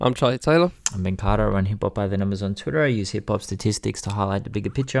I'm Charlie Taylor. I'm Ben Carter. I run Hip Hop by the Numbers on Twitter. I use hip hop statistics to highlight the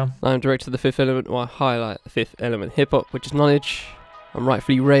bigger picture. I'm director of The Fifth Element, where I highlight the fifth element hip hop, which is knowledge. I'm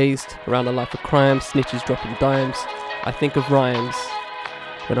rightfully raised around a life of crime, snitches dropping dimes. I think of rhymes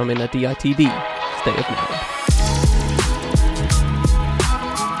when I'm in a DITD state of mind.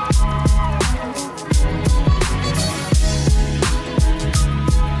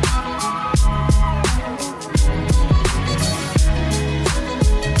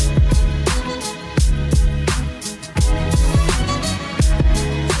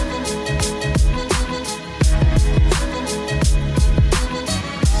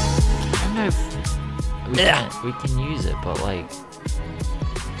 We can use it, but like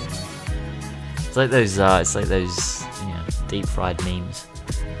it's like those deep fried memes.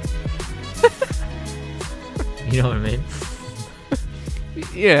 You know what I mean?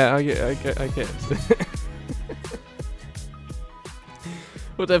 Yeah, I guess.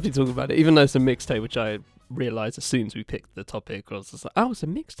 We'll definitely talk about it, even though it's a mixtape, which I realised as soon as we picked the topic. I was just like, oh, it's a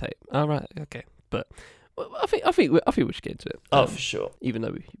mixtape. All right, okay, but. I think we should get into it. Oh, for sure. Even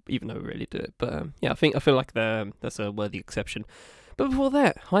though we rarely do it, but yeah, I feel like that's a worthy exception. But before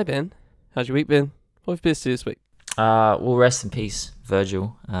that, hi Ben, how's your week been? What have you been to this week? Well, rest in peace,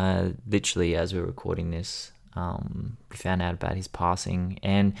 Virgil. Literally, as we're recording this, we found out about his passing,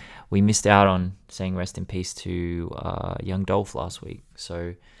 and we missed out on saying rest in peace to Young Dolph last week.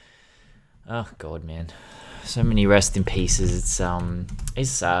 So, oh God, man, so many rest in pieces. It's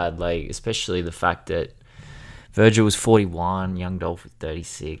sad, like especially the fact that Virgil was 41, Young Dolph was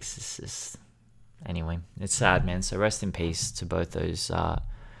 36. It's just, anyway, it's sad, man. So rest in peace to both those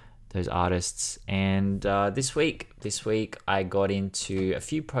artists. And this week I got into a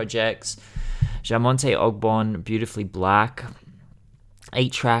few projects. Jamonte Ogbon, Beautifully Black,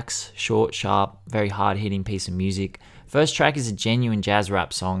 8 tracks, short, sharp, very hard-hitting piece of music. First track is a genuine jazz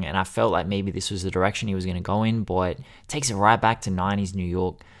rap song, and I felt like maybe this was the direction he was going to go in, but it takes it right back to 90s New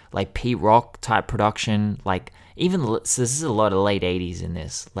York, like Pete Rock type production, like even, so this is a lot of late 80s in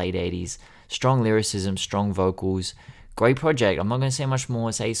this, late 80s, strong lyricism, strong vocals, great project. I'm not going to say much more,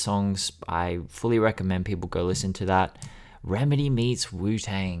 it's 8 songs, I fully recommend people go listen to that. Remedy meets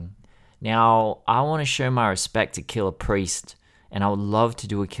Wu-Tang. Now, I want to show my respect to Killah Priest, and I would love to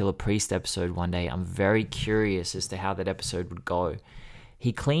do a Killah Priest episode one day. I'm very curious as to how that episode would go.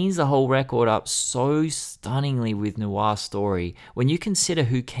 He cleans the whole record up so stunningly with Noir Story. When you consider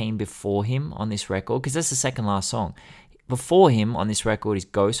who came before him on this record, because that's the second last song. Before him on this record is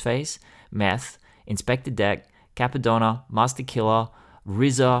Ghostface, Meth, Inspector Deck, Capadonna, Master Killer,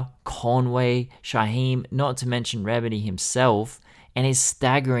 RZA, Conway, Shaheem, not to mention Remedy himself. And it's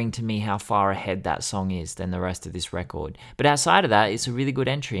staggering to me how far ahead that song is than the rest of this record. But outside of that, it's a really good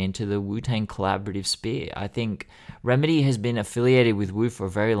entry into the Wu-Tang collaborative sphere. I think Remedy has been affiliated with Wu for a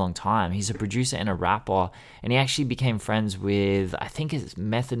very long time. He's a producer and a rapper, and he actually became friends with, I think it's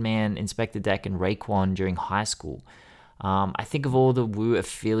Method Man, Inspector Deck, and Raekwon during high school. I think of all the Wu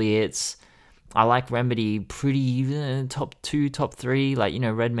affiliates, I like Remedy pretty top 2, top 3. Like,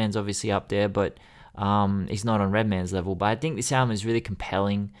 Redman's obviously up there, but he's not on Redman's level, but I think this album is really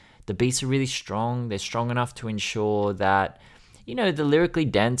compelling. The beats are really strong. They're strong enough to ensure that, the lyrically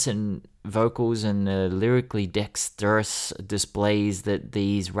dense and vocals and the lyrically dexterous displays that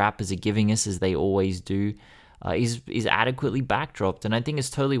these rappers are giving us, as they always do, is adequately backdropped. And I think it's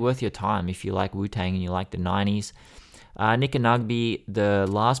totally worth your time if you like Wu-Tang and you like the 90s. Nick Anagbi, the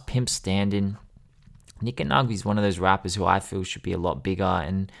last pimp stand-in. Nick Anagbi is one of those rappers who I feel should be a lot bigger,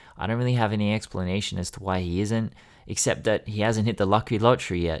 and I don't really have any explanation as to why he isn't, except that he hasn't hit the lucky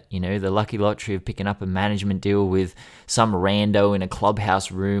lottery yet. The lucky lottery of picking up a management deal with some rando in a clubhouse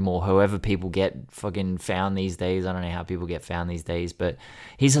room, or however people get fucking found these days. I don't know how people get found these days, but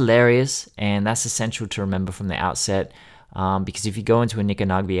he's hilarious, and that's essential to remember from the outset. Because if you go into a Nick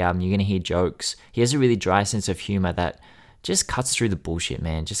Anagbi album, you're going to hear jokes. He has a really dry sense of humor that just cuts through the bullshit,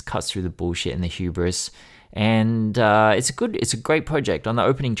 man. Just cuts through the bullshit and the hubris. And it's a great project. On the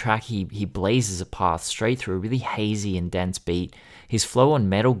opening track, he blazes a path straight through a really hazy and dense beat. His flow on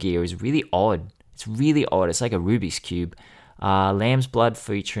Metal Gear is really odd. It's really odd. It's like a Rubik's Cube. Lamb's Blood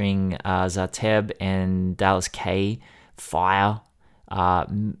featuring Zateb and Dallas K. Fire.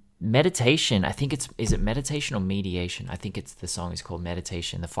 Meditation. I think is it Meditation or Mediation? I think the song is called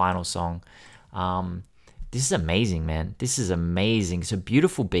Meditation, the final song. This is amazing, man. This is amazing. It's a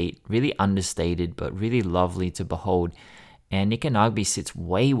beautiful beat, really understated, but really lovely to behold. And Nick Anagbi sits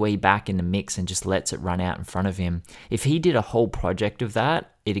way, way back in the mix and just lets it run out in front of him. If he did a whole project of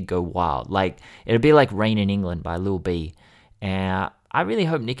that, it'd go wild. Like, it'd be like Rain in England by Lil B. And I really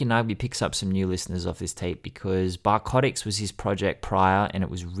hope Nick and Nagby picks up some new listeners off this tape, because Barcotics was his project prior and it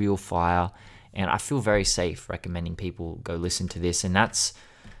was real fire. And I feel very safe recommending people go listen to this. And that's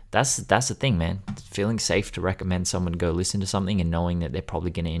the thing, man. Feeling safe to recommend someone go listen to something and knowing that they're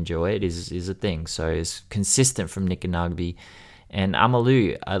probably going to enjoy it is a thing. So it's consistent from Nick and Nagby. And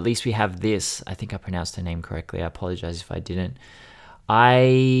Amalu, at least we have this. I think I pronounced her name correctly. I apologize if I didn't.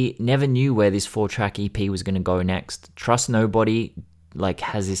 I never knew where this 4-track EP was going to go next. Trust Nobody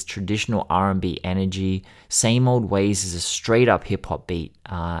has this traditional R&B energy. Same Old Ways is a straight up hip hop beat.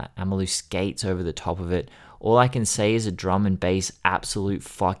 Amalu skates over the top of it. All I Can Say is a drum and bass absolute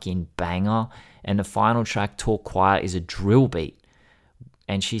fucking banger. And the final track, Talk Quiet, is a drill beat.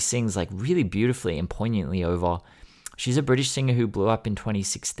 And she sings really beautifully and poignantly over. She's a British singer who blew up in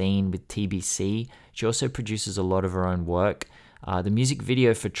 2016 with TBC. She also produces a lot of her own work. The music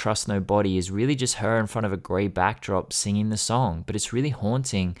video for Trust Nobody is really just her in front of a grey backdrop singing the song, but it's really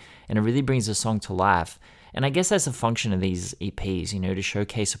haunting and it really brings the song to life. And I guess that's a function of these EPs, to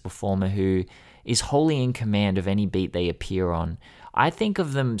showcase a performer who is wholly in command of any beat they appear on. I think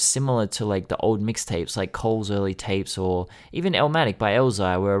of them similar to the old mixtapes, like Cole's early tapes, or even Elmatic by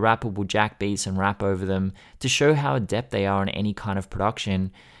Elzai, where a rapper will jack beats and rap over them to show how adept they are in any kind of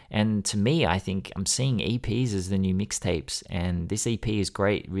production. And to me, I think I'm seeing EPs as the new mixtapes, and this EP is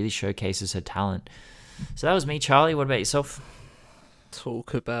great. It really showcases her talent. So that was me, Charlie. What about yourself?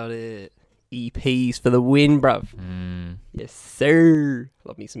 Talk about it. EPs for the win, bruv. Yes, sir.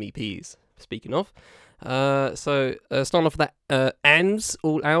 Love me some EPs. Speaking of. So starting off with that, ANZ,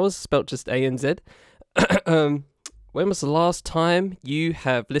 all hours, spelt just A-N-Z. When was the last time you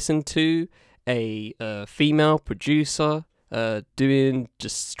have listened to a female producer doing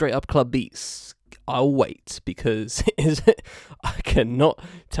just straight up club beats? I'll wait, because I cannot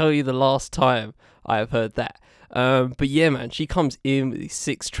tell you the last time I have heard that. But yeah, man, she comes in with these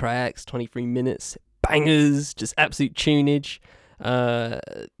 6 tracks, 23 minutes, bangers, just absolute tunage.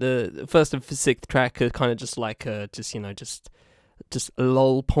 The first and 6th track are kind of just just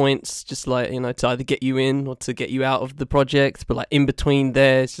lull points, just to either get you in or to get you out of the project. But in between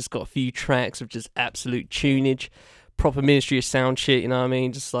there, it's just got a few tracks of just absolute tunage, proper Ministry of Sound shit, you know what I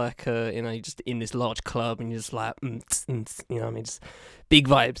mean? Just you're just in this large club and you're just you know what I mean? Just big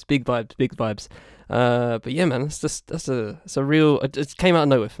vibes. But yeah, man, it's a real, it came out of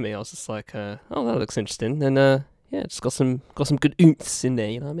nowhere for me. I was just oh, that looks interesting. And yeah, just got some good oonths in there,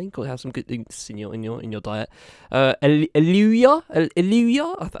 you know what I mean? Got to have some good oonths in your diet. Aleluya,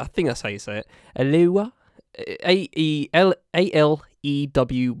 I think that's how you say it. Aleluya, Alewiya,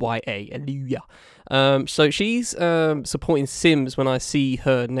 Aleluya. So she's supporting Sims when I see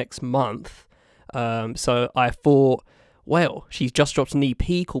her next month. So I thought, well, she's just dropped an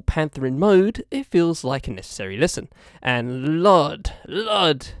EP called Panther in Mode. It feels like a necessary listen. And Lord,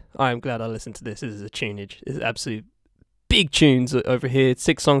 I'm glad I listened to this. This is a tunage. It's absolute big tunes over here.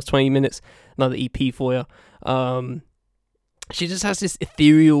 6 songs, 20 minutes. Another EP for you. She just has this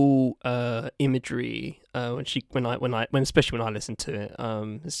ethereal imagery especially when I listen to it.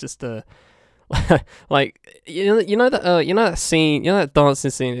 It's just you know that scene, that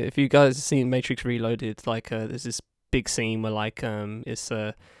dancing scene. If you guys have seen Matrix Reloaded, there's this big scene where it's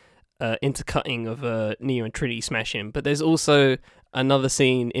intercutting of Neo and Trinity smashing, but there's also another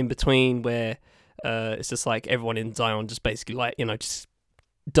scene in between where it's just everyone in Zion just basically just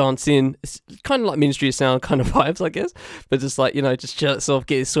dancing. It's kind of like Ministry of Sound kind of vibes, I guess, but just just shirts off,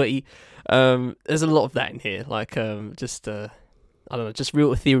 getting sweaty. There's a lot of that in here, I don't know, just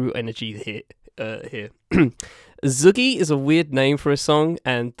real ethereal energy here. Zoogie is a weird name for a song,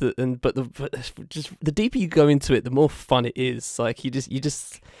 but the deeper you go into it, the more fun it is. You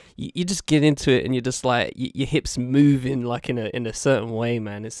just get into it, and you're just your hips moving in a certain way,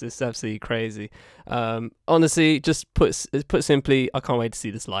 man. It's absolutely crazy. Honestly, just put simply, I can't wait to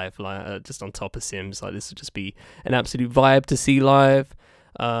see this live. Just on top of Sims, this would just be an absolute vibe to see live.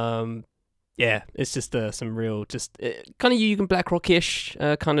 Yeah, it's just some real, just kind of Yugen Black Rock-ish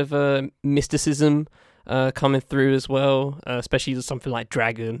kind of mysticism coming through as well, especially with something like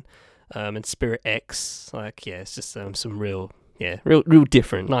Dragon and Spirit X. It's just some real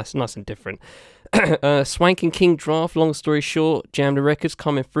different, nice and different. Swank and King Draft, long story short, Jam the Records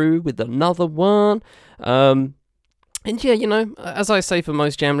coming through with another one. And yeah, as I say for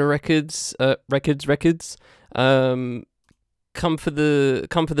most Jam the Records, come for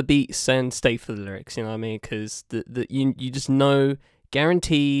the beats and stay for the lyrics, you know what I mean? Because you just know,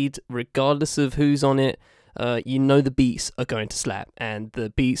 guaranteed, regardless of who's on it, the beats are going to slap, and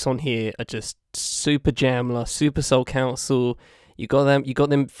the beats on here are just super Jamla, super Soul Council. You got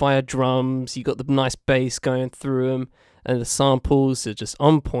them fire drums, you got the nice bass going through them. and the samples are just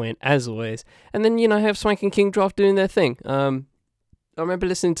on point as always. And then have Swank and King Draft doing their thing. I remember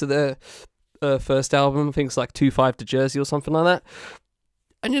listening to their first album, I think it's like 2-5 to Jersey or something like that.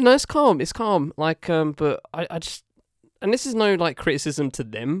 And it's calm. Like, but I just, and this is no like criticism to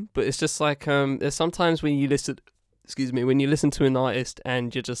them, but it's just like there's sometimes when you listen to an artist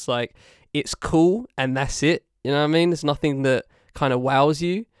and you're just like, it's cool and that's it. You know what I mean? There's nothing that kind of wows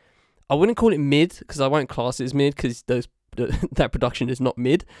you. I wouldn't call it mid because I won't class it as mid because that production is not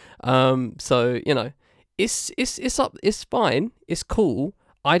mid. So it's fine. It's cool.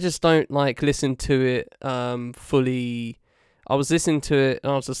 I just don't like listen to it fully. I was listening to it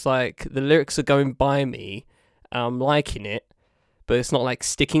and I was just like, the lyrics are going by me. I'm liking it, but it's not like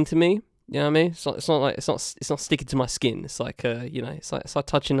sticking to me. You know what I mean? It's not sticking to my skin. It's like it's like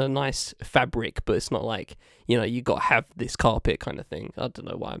touching a nice fabric, but it's not like you got to have this carpet kind of thing. I don't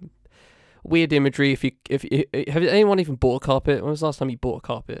know why. Weird imagery. If have anyone even bought a carpet? When was the last time you bought a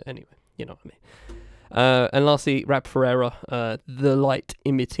carpet? Anyway, you know what I mean. And lastly, Rap Ferreira, the light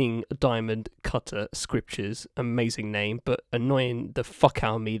emitting diamond cutter scriptures. Amazing name, but annoying the fuck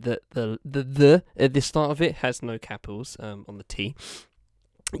out of me that the at the start of it has no capitals on the T.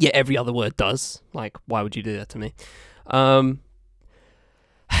 Yeah, every other word does. Like, why would you do that to me? I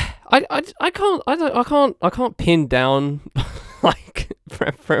can't pin down like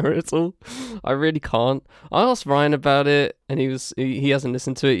Ferreira at all. I really can't. I asked Ryan about it, and he hasn't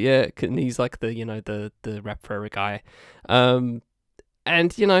listened to it yet. And he's like the Rap Ferreira guy. And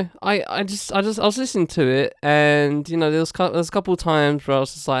I was listening to it, and there was a couple of times where I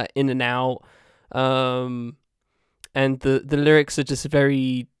was just like in and out. And the lyrics are just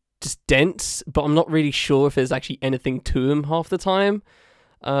very dense, but I'm not really sure if there's actually anything to them half the time.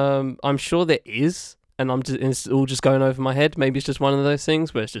 I'm sure there is, and it's all just going over my head. Maybe it's just one of those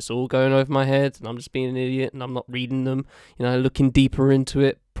things where it's just all going over my head, and I'm just being an idiot, and I'm not reading them, looking deeper into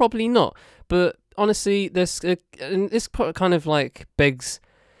it. Probably not, but honestly, this kind of like begs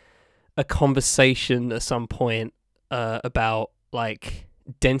a conversation at some point about like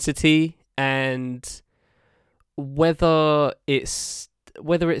density and whether it's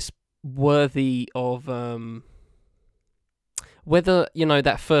worthy of whether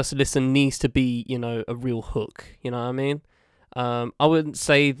that first listen needs to be a real hook. You know what I mean? I wouldn't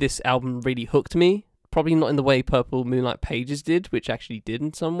say this album really hooked me. Probably not in the way Purple Moonlight Pages did, which actually did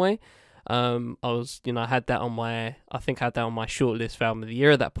in some way. I had that on my shortlist for album of the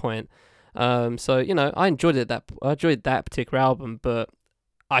year at that point. So I enjoyed it. I enjoyed that particular album, but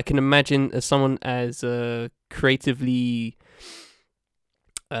I can imagine as someone as creatively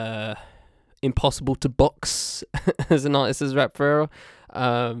impossible to box as an artist as Rap Ferreira,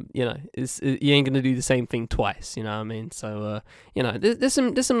 you ain't gonna do the same thing twice. You know what I mean? So there's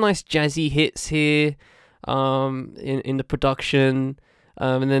some nice jazzy hits here, in the production,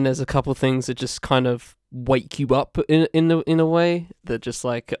 and then there's a couple things that just kind of wake you up in a way that just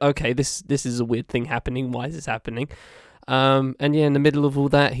like, okay, this is a weird thing happening. Why is this happening? And yeah, in the middle of all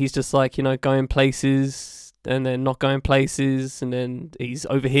that, he's just like, going places and then not going places, and then he's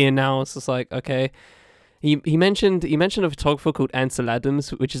over here now. It's just like, okay. He mentioned a photographer called Ansel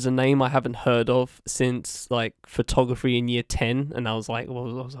Adams, which is a name I haven't heard of since like photography in year 10, and I was like, what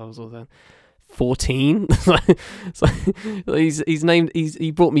was I? 14.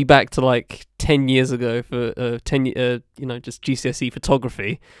 He brought me back to like 10 years ago for just GCSE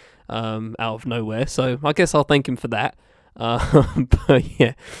photography, out of nowhere. So I guess I'll thank him for that. But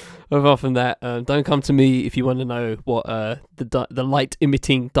yeah, apart from that, don't come to me if you want to know what the light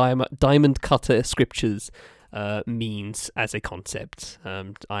emitting diamond cutter scriptures means as a concept.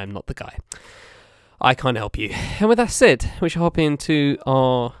 I am not the guy. I can't help you. And with that said, we shall hop into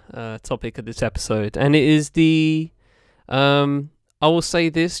our topic of this episode, and it is I will say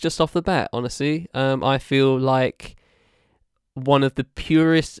this just off the bat, honestly. I feel like one of the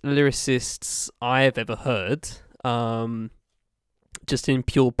purest lyricists I've ever heard, just in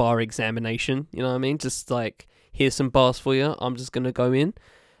pure bar examination, you know what I mean? Just like, here's some bars for you, I'm just going to go in.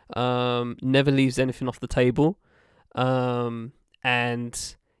 Never leaves anything off the table. And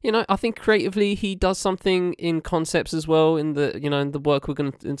I think creatively he does something in concepts as well. In the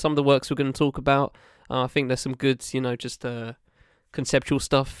in some of the works we're gonna talk about, I think there's some good conceptual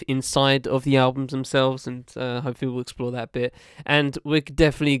stuff inside of the albums themselves, and hopefully we'll explore that bit. And we're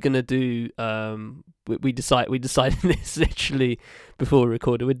definitely gonna do. We decided this literally before we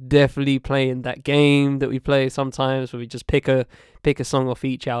recorded. We're definitely playing that game that we play sometimes, where we just pick a song off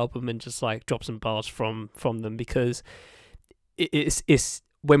each album and just like drop some bars from them, because it's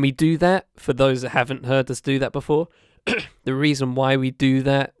when we do that, for those that haven't heard us do that before, the reason why we do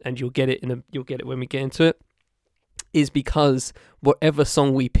that, and you'll get it when we get into it, is because whatever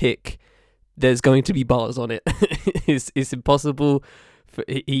song we pick, there's going to be bars on it. It's impossible.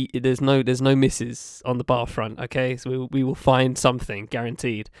 There's no misses on the bar front. Okay, so we will find something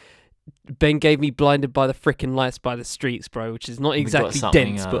guaranteed. Ben gave me Blinded by the Frickin' Lights by the Streets, bro, which is not exactly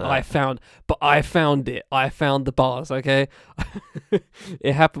dense, but I found it. I found the bars, okay?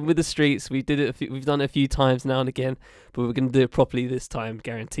 It happened with the Streets. We did it. We've done it a few times now and again, but we're going to do it properly this time,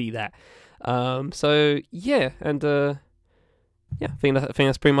 guarantee that. So yeah, and yeah, I think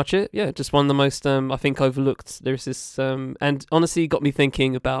that's pretty much it. Yeah, just one of the most I think overlooked lyricists, and honestly got me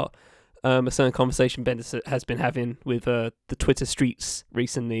thinking about a certain conversation Ben has been having with the Twitter streets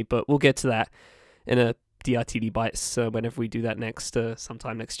recently, but we'll get to that in a DITD Bites whenever we do that next,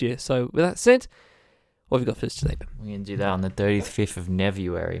 sometime next year. So with that said, what have we got for us today, Ben? We're going to do that on the 35th of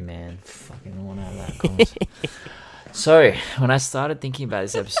February, man. Fucking want to have that conversation. So, when I started thinking about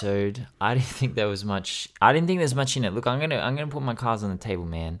this episode, I didn't think there's much in it. Look, I'm gonna put my cards on the table,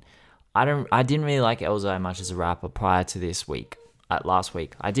 man. I didn't really like Elzhi much as a rapper prior to this week. Last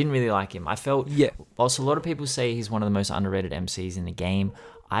week, I didn't really like him. I felt, whilst a lot of people say he's one of the most underrated MCs in the game,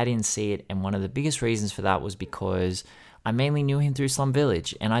 I didn't see it, and one of the biggest reasons for that was because I mainly knew him through Slum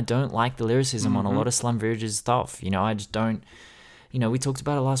Village, and I don't like the lyricism on a lot of Slum Village's stuff. I just don't. We talked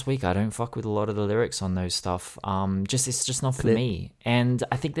about it last week. I don't fuck with a lot of the lyrics on those stuff. It's just not for me. And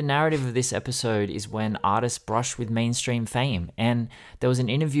I think the narrative of this episode is when artists brush with mainstream fame. And there was an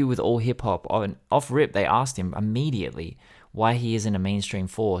interview with All Hip Hop. Off rip, they asked him immediately why he isn't a mainstream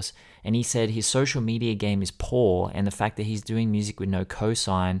force. And he said his social media game is poor, and the fact that he's doing music with no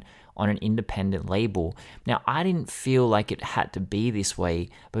cosign on an independent label. Now, I didn't feel like it had to be this way,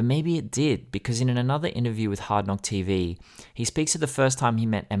 but maybe it did, because in another interview with Hard Knock TV, he speaks of the first time he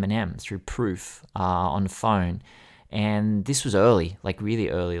met Eminem through Proof on the phone. And this was early, like really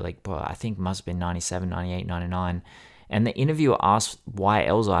early, I think must have been 97, 98, 99. And the interviewer asked why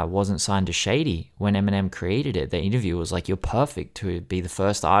Elzhi wasn't signed to Shady when Eminem created it. The interviewer was like, "You're perfect to be the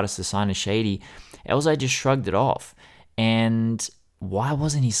first artist to sign to Shady." Elzhi just shrugged it off. And why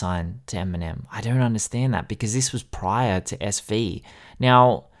wasn't he signed to Eminem? I don't understand that, because this was prior to SV.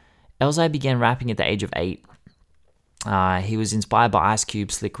 Now, Elzhi began rapping at the age of 8. He was inspired by Ice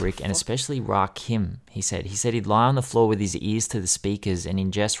Cube, Slick Rick, and especially Rakim, he said. He said he'd lie on the floor with his ears to the speakers and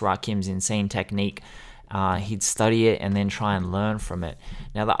ingest Rakim's insane technique. He'd study it and then try and learn from it.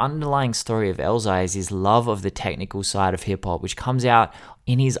 Now, the underlying story of Elzhi is his love of the technical side of hip-hop, which comes out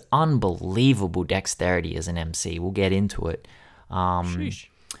in his unbelievable dexterity as an MC. We'll get into it.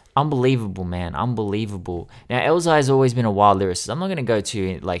 Unbelievable, man. Unbelievable. Now, Elzhi has always been a wild lyricist. I'm not going to go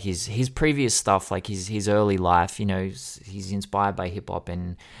to like his previous stuff, like his early life. He's inspired by hip-hop,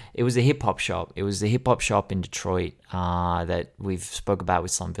 and it was the hip-hop shop. It was the hip-hop shop in Detroit that we've spoke about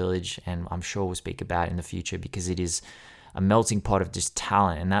with Slum Village, and I'm sure we'll speak about in the future, because it is a melting pot of just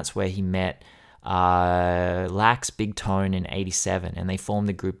talent, and that's where he met Lax, Big Tone in 87, and they formed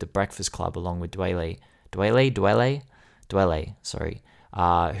the group The Breakfast Club along with Dwele,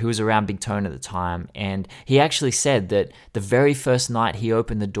 who was around Big Tone at the time. And he actually said that the very first night he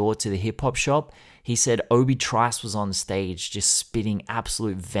opened the door to the hip-hop shop, he said Obi Trice was on stage just spitting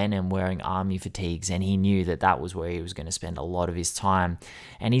absolute venom wearing army fatigues, and he knew that was where he was going to spend a lot of his time.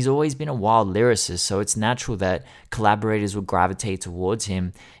 And he's always been a wild lyricist, so it's natural that collaborators would gravitate towards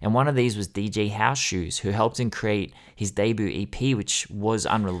him. And one of these was DJ House Shoes, who helped him create his debut EP, which was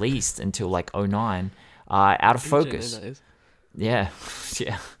unreleased until like 09, Out of Focus. Yeah.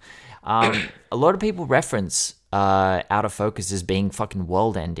 A lot of people reference Out of Focus as being fucking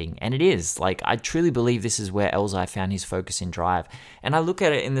world ending, and it is. Like, I truly believe this is where Elzhi found his focus and drive. And I look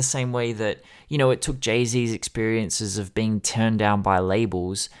at it in the same way that, it took Jay-Z's experiences of being turned down by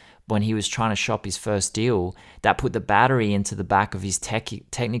labels when he was trying to shop his first deal, that put the battery into the back of his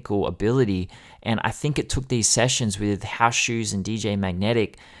technical ability. And I think it took these sessions with House Shoes and DJ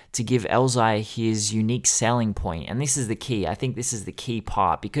Magnetic to give Elzhi his unique selling point. And this is the key. I think this is the key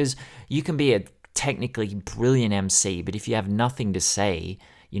part, because you can be a technically brilliant MC, but if you have nothing to say,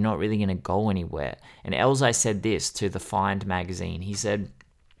 you're not really going to go anywhere. And Elzhi said this to The Find magazine. He said,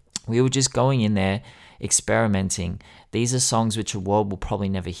 "We were just going in there, experimenting. These are songs which the world will probably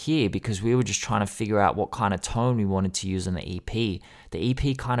never hear, because we were just trying to figure out what kind of tone we wanted to use on the EP. The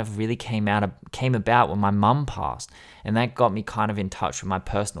EP kind of really came about when my mum passed, and that got me kind of in touch with my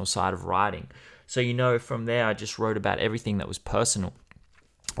personal side of writing. So, from there, I just wrote about everything that was personal.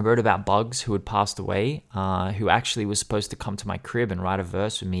 I wrote about Bugs, who had passed away, who actually was supposed to come to my crib and write a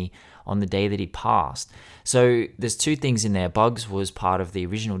verse with me on the day that he passed. So there's two things in there. Bugs was part of the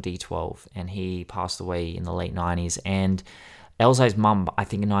original D12, and he passed away in the late 90s. And Elzhi's mum, I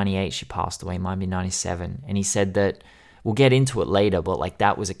think in 98, she passed away, might be 97. And he said that, we'll get into it later, but like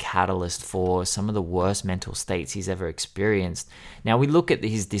that was a catalyst for some of the worst mental states he's ever experienced. Now we look at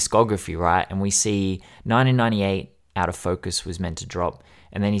his discography, right? And we see 1998, Out of Focus was meant to drop.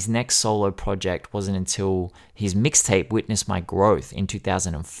 And then his next solo project wasn't until his mixtape, Witness My Growth, in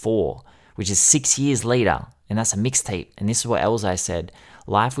 2004, which is 6 years later. And that's a mixtape. And this is what Elzhi said.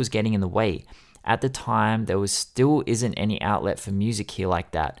 Life was getting in the way. At the time, there was still isn't any outlet for music here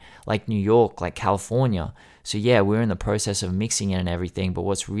like that, like New York, like California. So yeah, we're in the process of mixing it and everything. But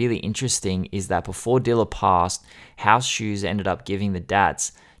what's really interesting is that before Dilla passed, House Shoes ended up giving the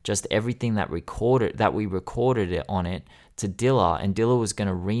Dats just everything that we recorded it on it to Dilla, and Dilla was going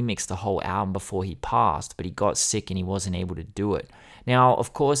to remix the whole album before he passed, but he got sick and he wasn't able to do it. Now,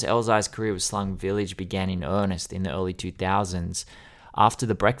 of course, Elzhi's career with Slum Village began in earnest in the early 2000s. After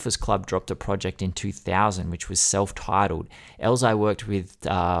The Breakfast Club dropped a project in 2000, which was self-titled, Elzhi worked with,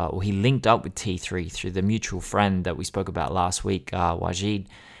 he linked up with T3 through the mutual friend that we spoke about last week, Wajid.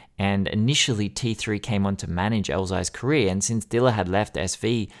 And initially, T3 came on to manage Elzhi's career. And since Dilla had left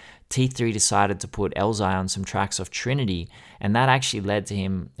SV, T3 decided to put Elzhi on some tracks of Trinity. And that actually led to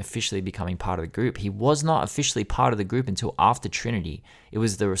him officially becoming part of the group. He was not officially part of the group until after Trinity. It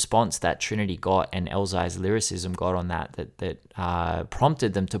was the response that Trinity got and Elzhi's lyricism got on that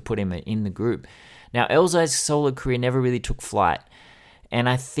prompted them to put him in the group. Now, Elzhi's solo career never really took flight. And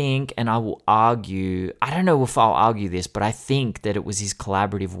I think, and I will argue, I don't know if I'll argue this, but I think that it was his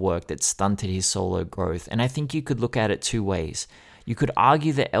collaborative work that stunted his solo growth. And I think you could look at it two ways. You could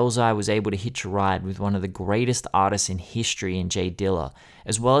argue that Elzhi was able to hitch a ride with one of the greatest artists in history in J Dilla,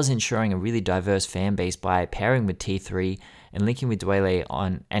 as well as ensuring a really diverse fan base by pairing with T3 and linking with Dwele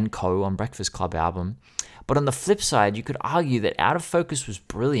and Co on Breakfast Club album. But on the flip side, you could argue that Out of Focus was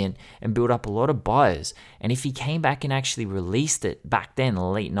brilliant and built up a lot of buzz. And if he came back and actually released it back then in the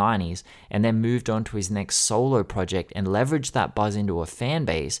late 90s and then moved on to his next solo project and leveraged that buzz into a fan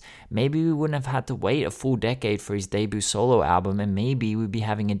base, maybe we wouldn't have had to wait a full decade for his debut solo album, and maybe we'd be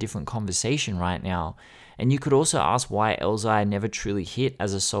having a different conversation right now. And you could also ask why Elzhi never truly hit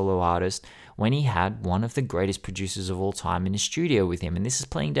as a solo artist when he had one of the greatest producers of all time in the studio with him. And this is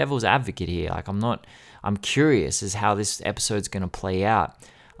playing devil's advocate here. Like, I'm curious as how this episode's going to play out.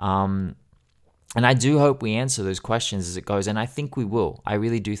 And I do hope we answer those questions as it goes. And I think we will. I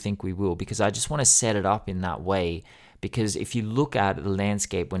really do think we will, because I just want to set it up in that way. Because if you look at the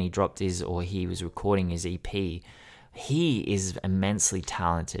landscape when he was recording his EP, he is immensely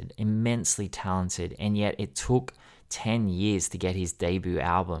talented. And yet it took 10 years to get his debut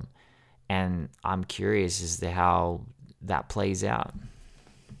album. And I'm curious as to how that plays out.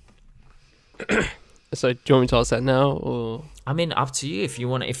 So do you want me to ask that now, or? I mean, up to you. If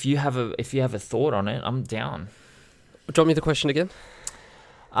you have a thought on it, I'm down. Drop me the question again.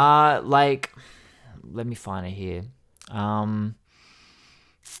 Let me find it here. I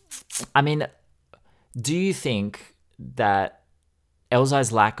mean, do you think that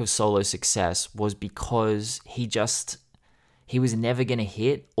Elzhi's lack of solo success was because he was never going to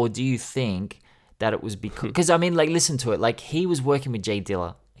hit? Or do you think that it was because, I mean, like, listen to it. Like, he was working with J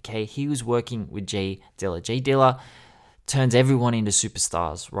Dilla, okay? He was working with J Dilla. J Dilla turns everyone into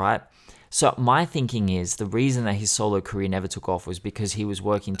superstars, right? So my thinking is the reason that his solo career never took off was because he was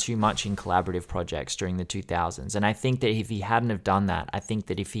working too much in collaborative projects during the 2000s. And I think that if he hadn't have done that, I think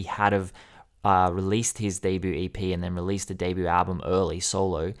that if he had have released his debut EP and then released a debut album early,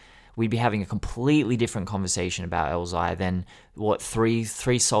 solo, we'd be having a completely different conversation about Elzhi than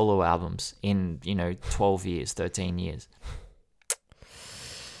three solo albums in 12 years, 13 years.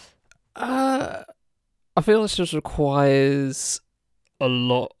 I feel this just requires a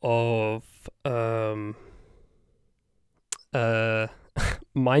lot of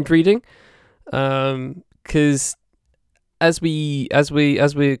mind reading, because as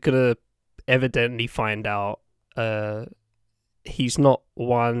we're gonna evidently find out, he's not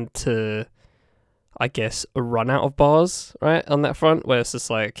one to, I guess, run out of bars, right, on that front, where it's just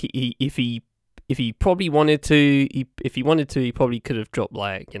like if he probably wanted to, he probably could have dropped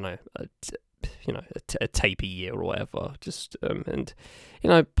like a tape a year or whatever, just and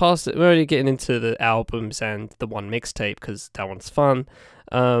past it. We're already getting into the albums and the one mixtape because that one's fun,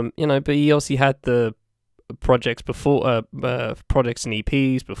 but he also had the projects before, projects and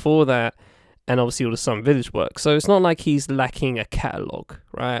EPs before that, and obviously all the Slum Village work. So it's not like he's lacking a catalog,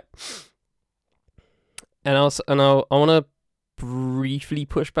 right? And I want to briefly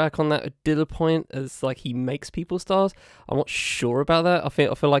push back on that Dilla point, as like he makes people stars. I'm not sure about that. I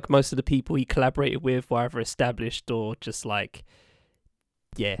feel like most of the people he collaborated with were either established or just like,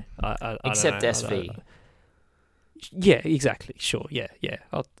 yeah. Except SV. Yeah, exactly. Sure. Yeah.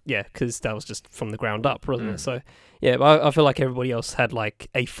 Yeah, because that was just from the ground up, wasn't it? Mm. So yeah, but I feel like everybody else had like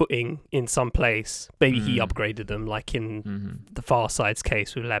a footing in some place. Maybe he upgraded them, like in the Far Side's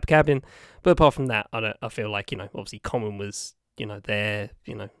case with Lab Cabin. But apart from that, I feel like, obviously Common was, there,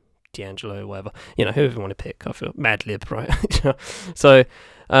 D'Angelo, whatever, whoever you want to pick. I feel Madlib, right? So,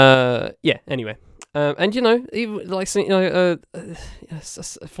 yeah. Anyway, and even like for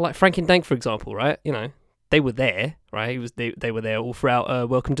like Frank and Dank, for example, right? They were there, right? They were there all throughout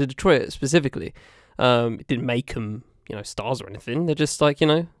Welcome to Detroit specifically. It didn't make them, stars or anything. They're just like,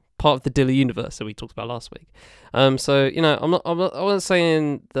 part of the Dilla universe that we talked about last week. So I wasn't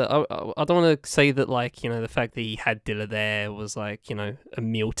saying that. I don't want to say that like the fact that he had Dilla there was like a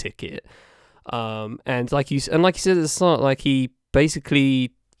meal ticket. And like you said at the start, like he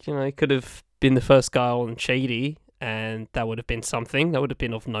basically could have been the first guy on Shady, and that would have been something that would have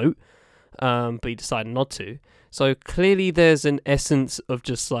been of note. But he decided not to. So clearly there's an essence of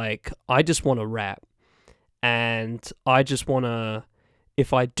just like, I just want to rap, and I just want to,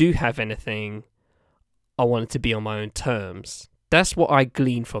 if I do have anything, I want it to be on my own terms. That's what I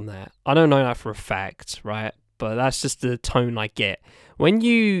glean from that. I don't know that for a fact, right? But that's just the tone I get. When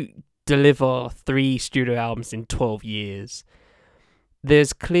you deliver 3 studio albums in 12 years,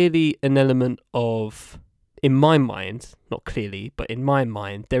 there's clearly an element of, in my mind, not clearly, but in my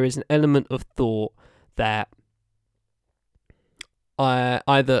mind, there is an element of thought that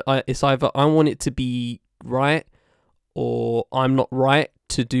it's either I want it to be right, or I'm not right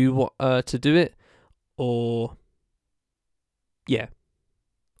to do it, or yeah,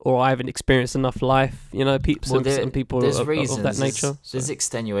 or I haven't experienced enough life. Some people there's of that nature. There's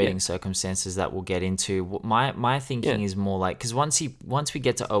extenuating circumstances that we'll get into. My thinking is more like, because once we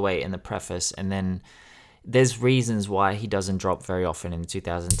get to '08 in the preface, and then there's reasons why he doesn't drop very often in the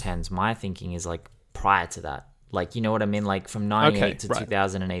 2010s. My thinking is like prior to that. Like, you know what I mean? Like from 98 to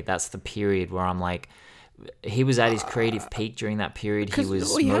 2008, that's the period where I'm like, he was at his creative peak during that period. He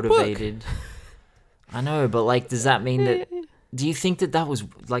was motivated. I know, but like, does that mean that, do you think that was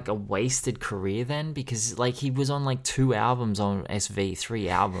like a wasted career then? Because like he was on like 2 albums on SV, 3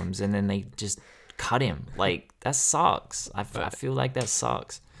 albums, and then they just cut him. Like, that sucks. I feel like that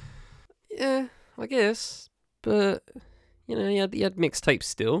sucks. Yeah. I guess, but he had mixtapes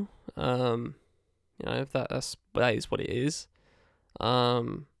still. That is what it is.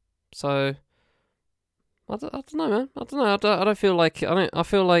 So I don't know, man. I don't know. I don't feel like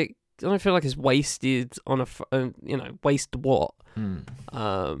it's wasted on waste what?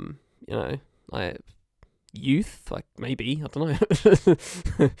 Like youth, like maybe, I don't know.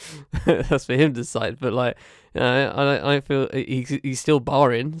 That's for him to decide, but like, I don't feel he's still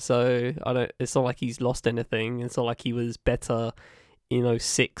barring, so it's not like he's lost anything. It's not like he was better in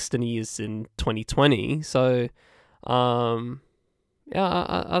 06 than he is in 2020. So yeah,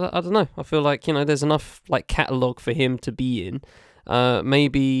 I don't know. I feel like there's enough like catalog for him to be in.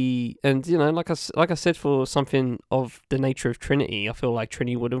 Maybe, and like I said, for something of the nature of Trinity, I feel like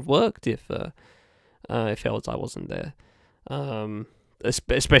Trinity would have worked if Elzhi wasn't there,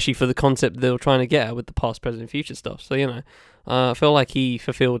 especially for the concept they were trying to get at with the past, present, future stuff. So I feel like he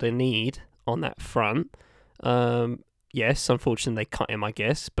fulfilled a need on that front. Yes, unfortunately they cut him, I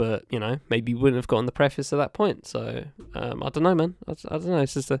guess, but maybe he wouldn't have gotten the preface at that point. So I don't know, man. I don't know.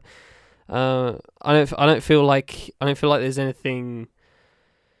 It's just I don't feel like there's anything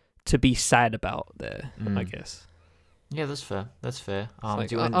to be sad about there. I guess. Yeah, that's fair.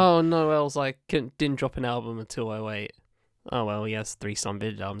 Like, oh no, Elzhi didn't drop an album until '08. Oh well, he has 3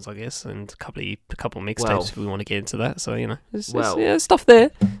 Sunvid albums, I guess, and a couple mixtapes if we want to get into that. So there's stuff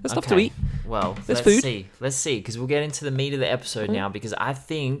there. There's stuff to eat. Well, let's see, because we'll get into the meat of the episode now. Because I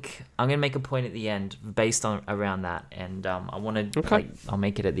think I'm gonna make a point at the end based on around that, and I want to I'll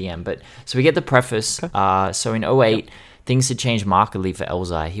make it at the end. But so we get the preface. Okay. So in '08. Things had changed markedly for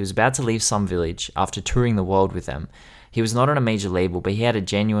Elzhi. He was about to leave Slum Village after touring the world with them. He was not on a major label, but he had a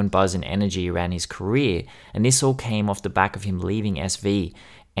genuine buzz and energy around his career, and this all came off the back of him leaving SV.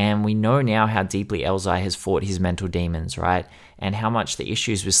 And we know now how deeply Elzhi has fought his mental demons, right? And how much the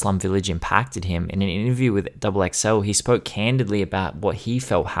issues with Slum Village impacted him. In an interview with XXL, he spoke candidly about what he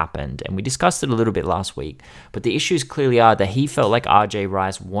felt happened, and we discussed it a little bit last week. But the issues clearly are that he felt like RJ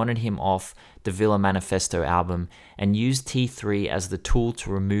Rice wanted him off the Villa Manifesto album and used T3 as the tool to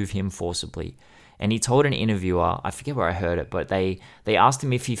remove him forcibly. And he told an interviewer, I forget where I heard it, but they asked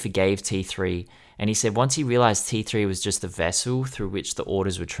him if he forgave T3, and he said once he realized T3 was just a vessel through which the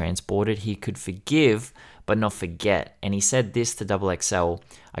orders were transported, he could forgive but not forget. And he said this to XXL,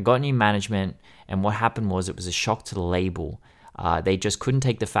 I got new management, and what happened was it was a shock to the label. They just couldn't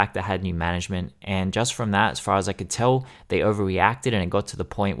take the fact that I had new management. And just from that, as far as I could tell, they overreacted, and it got to the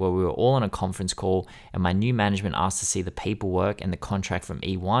point where we were all on a conference call and my new management asked to see the paperwork and the contract from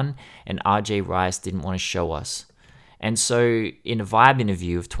E1, and RJ Rice didn't want to show us. And so in a Vibe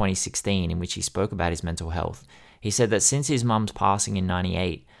interview of 2016, in which he spoke about his mental health, he said that since his mum's passing in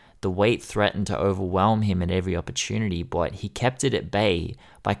 98, the weight threatened to overwhelm him at every opportunity, but he kept it at bay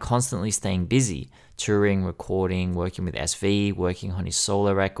by constantly staying busy, touring, recording, working with SV, working on his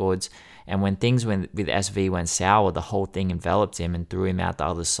solo records. And when things with SV went sour, the whole thing enveloped him and threw him out the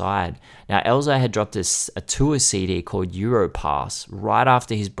other side. Now, Elzhi had dropped a tour CD called Europass right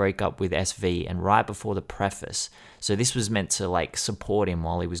after his breakup with SV and right before the preface. So this was meant to like support him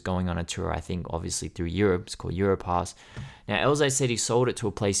while he was going on a tour, I think, obviously through Europe. It's called Europass. Now, Elzhi said he sold it to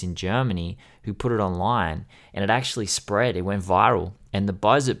a place in Germany who put it online, and it actually spread. It went viral, and the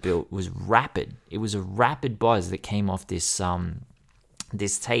buzz it built was rapid. It was a rapid buzz that came off this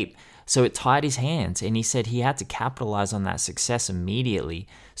tape. So it tied his hands, and he said he had to capitalize on that success immediately.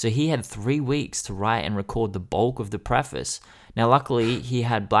 So he had 3 weeks to write and record the bulk of the preface. Now, luckily, he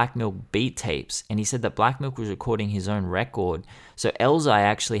had Black Milk beat tapes, and he said that Black Milk was recording his own record. So Elzhi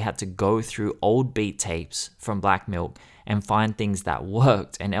actually had to go through old beat tapes from Black Milk and find things that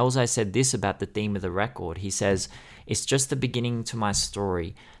worked. And Elzhi said this about the theme of the record. He says, "It's just the beginning to my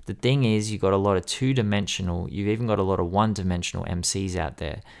story. The thing is, you got a lot of two-dimensional, you've even got a lot of one-dimensional MCs out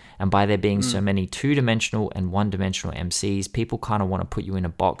there. And by there being so many two-dimensional and one-dimensional MCs, people kind of want to put you in a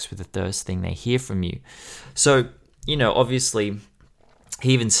box with the first thing they hear from you." So, you know, obviously,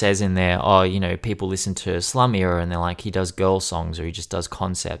 he even says in there, oh, you know, people listen to Slum Era and they're like, he does girl songs or he just does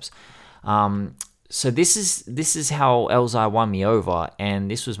concepts. So this is how Elzhi won me over,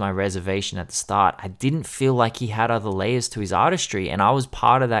 and this was my reservation at the start. I didn't feel like he had other layers to his artistry, and I was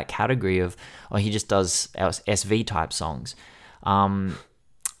part of that category of, oh, he just does SV type songs.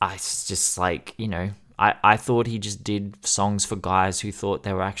 I just like, you know, I thought he just did songs for guys who thought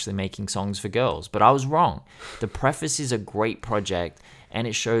they were actually making songs for girls, but I was wrong. The preface is a great project, and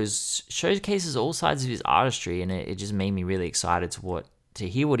it showcases all sides of his artistry, and it just made me really excited to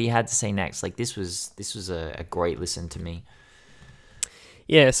hear what he had to say next. Like this was a great listen to me.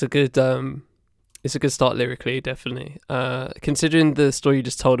 Yeah, it's a good start lyrically, definitely. Considering the story you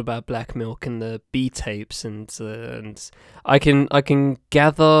just told about Black Milk and the B tapes, and I can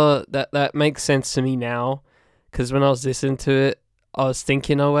gather that makes sense to me now, because when I was listening to it, I was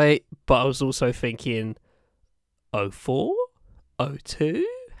thinking 08, but I was also thinking 04, 02.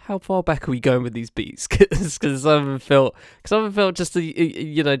 How far back are we going with these beats? Because I haven't felt just a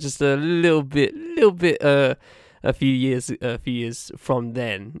little bit a few years from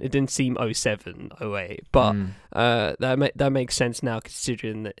then. It didn't seem 07, 08, but that makes sense now,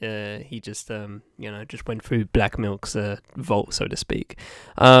 considering that he just just went through Black Milk's vault, so to speak.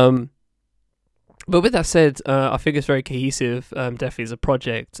 But with that said, I think it's very cohesive, definitely as a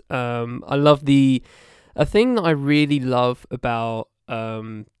project. A thing that I really love about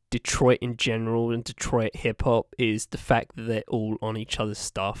Detroit in general and Detroit hip hop is the fact that they're all on each other's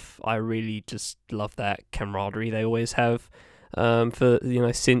stuff. I really just love that camaraderie they always have, since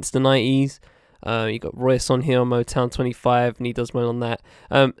the 90s. You got Royce on here on Motown 25, and he does well on that.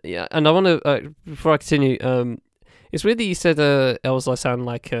 And I want to, before I continue, it's weird that you said Elzhi sound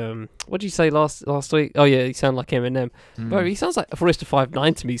like, what did you say last week? Oh yeah, he sounded like Eminem. Bro, he sounds like Royce da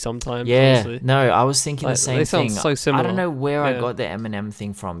 5'9" to me sometimes. Yeah, honestly. No, I was thinking the same they thing. Sound so similar. I don't know where I got the Eminem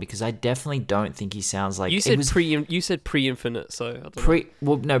thing from, because I definitely don't think he sounds like... You said pre-infinite, so I don't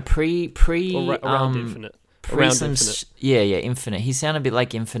know. Around Infinite. Infinite. Yeah, Infinite. He sounded a bit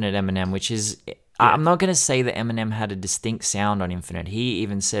like Infinite Eminem, which is... I'm not going to say that Eminem had a distinct sound on Infinite. He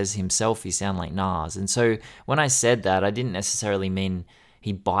even says himself he sounded like Nas. And so when I said that, I didn't necessarily mean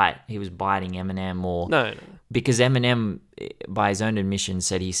he was biting Eminem, or... No. Because Eminem, by his own admission,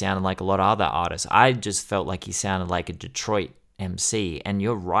 said he sounded like a lot of other artists. I just felt like he sounded like a Detroit MC. And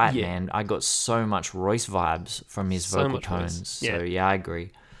you're right, man. I got so much Royce vibes from his vocal tones. Yeah. So yeah, I agree.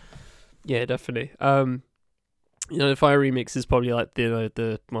 Yeah, definitely. The Fire remix is probably like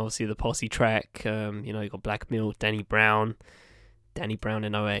the obviously the Posse track. You got Black Milk, Danny Brown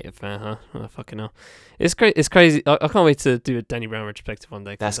in 08. Oh, fucking hell. It's great. It's crazy. I can't wait to do a Danny Brown retrospective one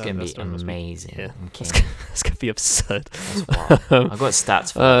day. That's gonna be amazing. Yeah, that's gonna be absurd. That's wild. I got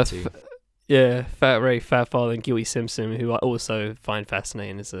stats for that too. Fat Ray, Fat Father, and Guilty Simpson, who I also find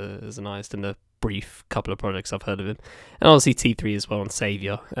fascinating as an artist, and the brief couple of projects I've heard of him, and obviously T3 as well on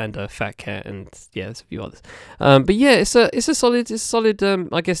Savior and Fat Cat, and yeah, there's a few others. But yeah, it's a solid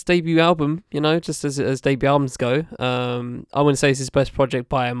I guess debut album. You know, just as debut albums go. I wouldn't say it's his best project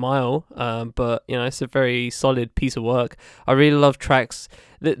by a mile, but you know, it's a very solid piece of work. I really love tracks.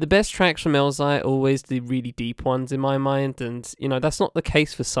 The best tracks from Elzhi are always the really deep ones in my mind, and you know that's not the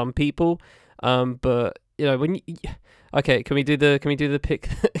case for some people. But you know when you, okay, can we do the pick,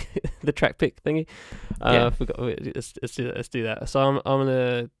 the track pick thingy? Yeah. I forgot. Let's do that. So I'm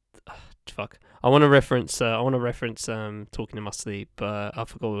gonna fuck. I want to reference Talking in My Sleep, but I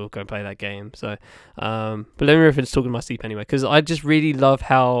forgot we were going to play that game. So, but let me reference Talking in My Sleep anyway, because I just really love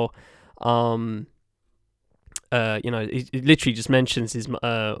how you know, it literally just mentions his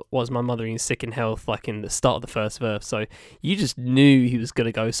was my mother in sick in health, like in the start of the first verse. So you just knew he was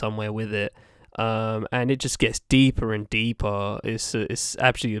gonna go somewhere with it, and it just gets deeper and deeper. It's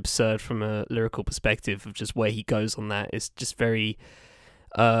absolutely absurd from a lyrical perspective of just where he goes on that. It's just very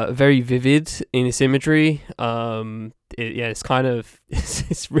vivid in its imagery. It's kind of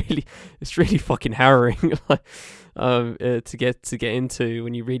it's really fucking harrowing. Like, to get into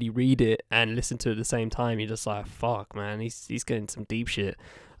when you really read it and listen to it at the same time. You're just like, fuck, man, he's getting some deep shit.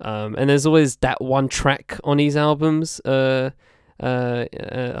 And there's always that one track on these albums. I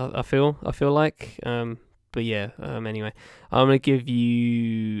feel like. But yeah. Anyway, I'm gonna give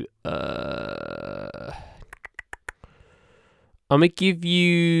you.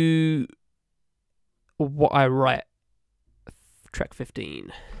 What I Write, track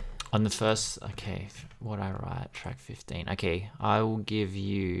 15. On the first, okay, What I Write, track 15. Okay, I will give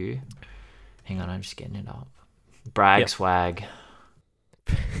you. Hang on, I'm just getting it up. Brag Swag.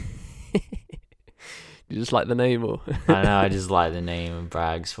 You just like the name, or? I know, I just like the name of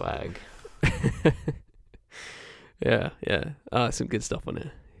Brag Swag. Yeah. Some good stuff on it.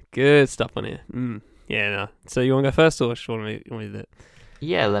 Yeah, no. So you want to go first, or should you want me to do it?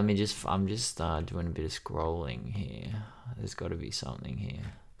 Yeah, I'm just doing a bit of scrolling here. There's got to be something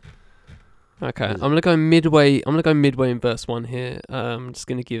here. Okay, I'm gonna go midway in verse 1 here. I'm just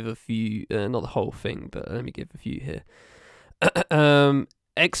gonna give a few, not the whole thing, but let me give a few here.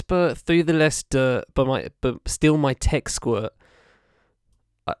 Expert through the less dirt, but still my tech squirt.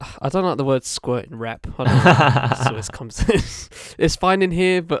 I don't like the word squirt in rap. I don't know. So it comes. It's fine in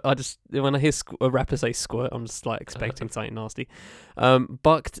here, but when I hear a rapper say squirt, I'm just like expecting something nasty.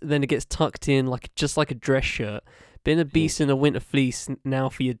 Bucked, then it gets tucked in just like a dress shirt. Been a beast in a winter fleece, now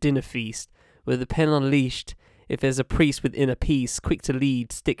for your dinner feast. With the pen unleashed, if there's a priest with inner peace, quick to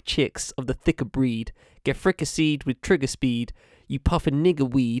lead, stick chicks of the thicker breed. Get fricasseed with trigger speed. You puffin' nigger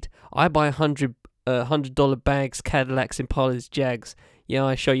weed. I buy $100 bags, Cadillacs, Impalas, Jags. Yeah,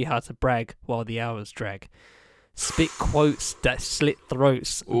 I show you how to brag while the hours drag. Spit quotes that slit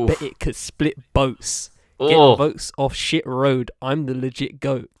throats. Oof. Bet it could split boats. Get votes off shit road. I'm the legit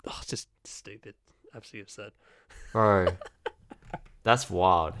goat. Oh, it's just stupid. Absolutely absurd. Bro, that's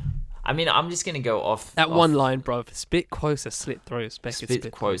wild. I mean, I'm just going to go off... one line, bro. Spit quotes that slit throats.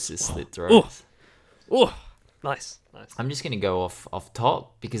 Spit quotes that slit throats. Oh, nice. I'm just going to go off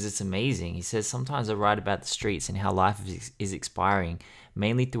top because it's amazing. He says, sometimes I write about the streets and how life is expiring,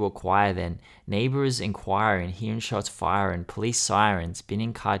 mainly through a choir then. Neighbors inquiring, hearing shots firing, police sirens, been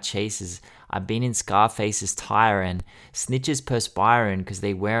in car chases. I've been in Scarface's tire and snitches perspiring because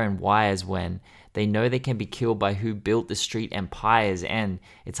they wearing wires when they know they can be killed by who built the street empires, and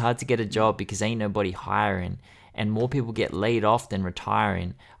it's hard to get a job because ain't nobody hiring. And more people get laid off than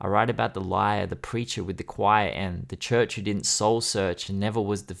retiring. I write about the liar, the preacher with the choir, and the church who didn't soul search and never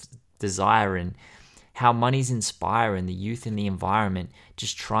was desiring. How money's inspiring the youth in the environment,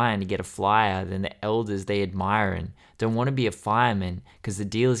 just trying to get a flyer than the elders they admiring. Don't want to be a fireman, cause the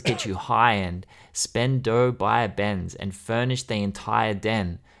dealers get you high end. Spend dough, buy a Benz, and furnish the entire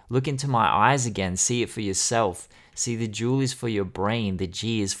den. Look into my eyes again, see it for yourself. See the jewel is for your brain, the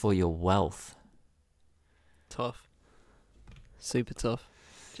G is for your wealth. Tough. Super tough.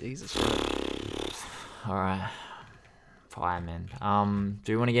 Jesus. Alright. Fireman.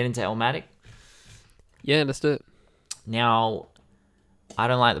 Do you want to get into Illmatic? Yeah, let's do it. Now, I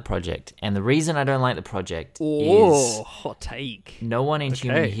don't like the project. And the reason I don't like the project is... is... hot take. No one in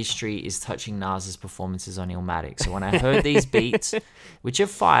human history is touching Nas's performances on Illmatic. So when I heard these beats, which are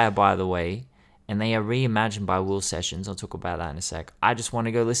fire, by the way, and they are reimagined by Will Sessions, I'll talk about that in a sec, I just want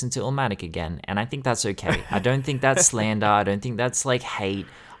to go listen to Illmatic again. And I think that's okay. I don't think that's slander. I don't think that's like hate.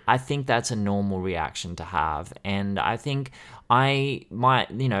 I think that's a normal reaction to have, and I think I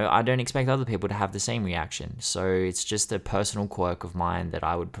don't expect other people to have the same reaction. So it's just a personal quirk of mine that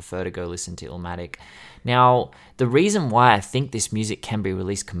I would prefer to go listen to Illmatic. Now, the reason why I think this music can be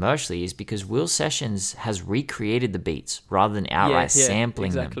released commercially is because Will Sessions has recreated the beats rather than outright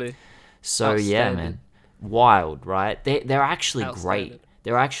sampling them. So yeah, man, wild, right? They're actually great.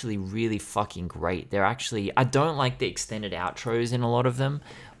 They're actually really fucking great. I don't like the extended outros in a lot of them,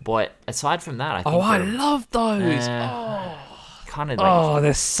 but aside from that, I think I love those. Kind of like,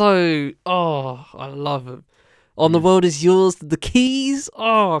 they're so. I love them. On the World Is Yours, the keys.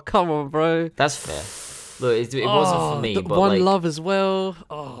 Oh, come on, bro. That's fair. Look, it wasn't for me, but One Love as well.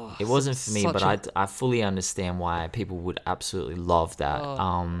 It wasn't for me, but I fully understand why people would absolutely love that.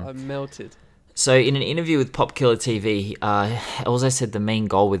 I melted. So in an interview with Pop Killer TV, Elzhi said the main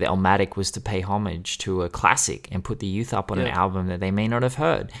goal with Illmatic was to pay homage to a classic and put the youth up on an album that they may not have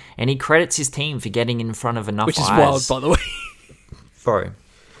heard. And he credits his team for getting in front of enough eyes. Which is wild, by the way. Bro.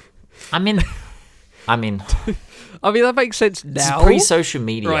 I mean, that makes sense now. It's pre-social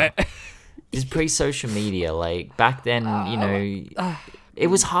media. Right. It's pre-social media. Like, back then, it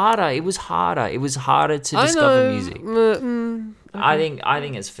was harder. It was harder to discover music. I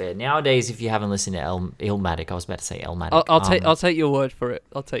think it's fair. Nowadays, if you haven't listened to Illmatic, I was about to say Elmatic. I'll take your word for it.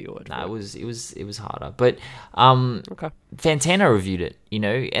 It was harder. But okay. Fantana reviewed it,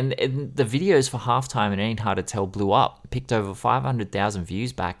 and the videos for Halftime and It Ain't Hard to Tell blew up. Picked over 500,000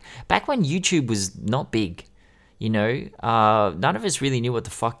 views back when YouTube was not big. None of us really knew what the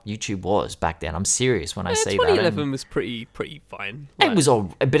fuck YouTube was back then. I'm serious when I say 2011 was pretty fine. It was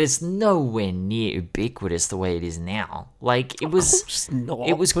all, but it's nowhere near ubiquitous the way it is now. Like, it was, of course not,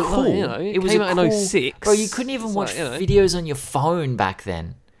 it was cool. It came out in 06. Bro, you couldn't even watch videos on your phone back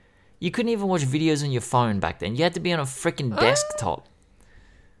then. You had to be on a freaking desktop.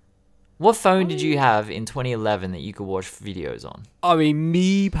 What phone did you have in 2011 that you could watch videos on? I mean,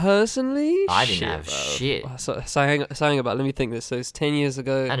 me personally? I didn't have shit. So hang about, let me think this. So it's 10 years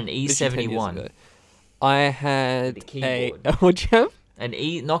ago. I had an E71. I had the keyboard. What'd you have? An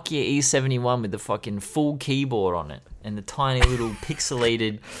Nokia E71 with the fucking full keyboard on it and the tiny little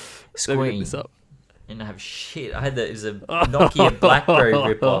pixelated screen. Let me look this up. I didn't have shit. It was a Nokia BlackBerry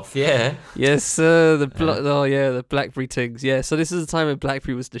ripoff. Yeah. Yes, sir. The BlackBerry things. Yeah. So this is the time when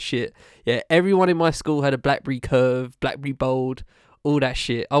BlackBerry was the shit. Yeah. Everyone in my school had a BlackBerry Curve, BlackBerry Bold, all that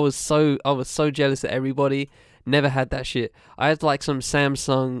shit. I was so jealous of everybody. Never had that shit. I had like some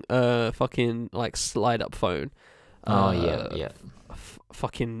Samsung fucking like slide up phone. Yeah.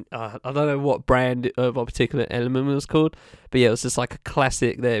 Fucking I don't know what brand of a particular element it was called, but yeah, it was just like a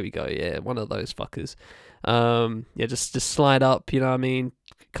classic. There we go. Yeah, one of those fuckers. Just slide up, you know what I mean?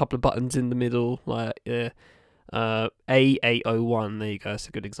 A couple of buttons in the middle, like A801. There you go. That's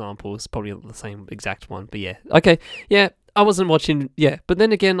a good example. It's probably not the same exact one, but yeah. Okay, yeah. I wasn't watching, but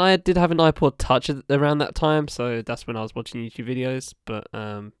then again, I did have an iPod Touch around that time, so that's when I was watching YouTube videos. But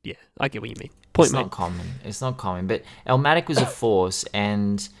I get what you mean. It's not common, but Illmatic was a force,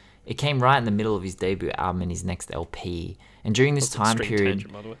 and it came right in the middle of his debut album and his next LP. And during this time period,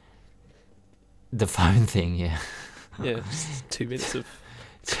 tangent, by the way. The phone thing, yeah. Yeah, just 2 minutes of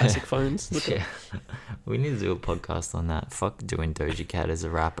classic phones. We need to do a podcast on that. Fuck doing Doja Cat as a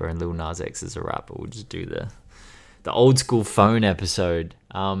rapper and Lil Nas X as a rapper. We'll just do the old school phone episode.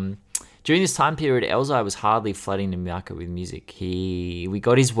 During this time period, Elzhi was hardly flooding the market with music. We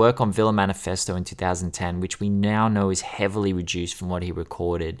got his work on Villa Manifesto in 2010, which we now know is heavily reduced from what he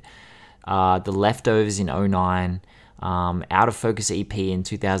recorded. The Leftovers in 2009, Out of Focus EP in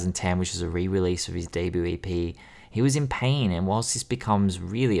 2010, which is a re-release of his debut EP. He was in pain, and whilst this becomes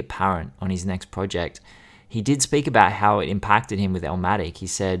really apparent on his next project, he did speak about how it impacted him with Illmatic. He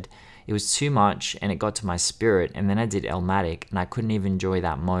said, "It was too much, and it got to my spirit, and then I did Illmatic, and I couldn't even enjoy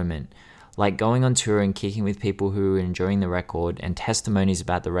that moment. Like going on tour and kicking with people who were enjoying the record and testimonies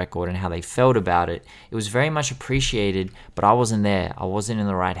about the record and how they felt about it. It was very much appreciated, but I wasn't there. I wasn't in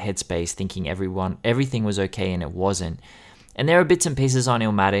the right headspace thinking everything was okay, and it wasn't." And there are bits and pieces on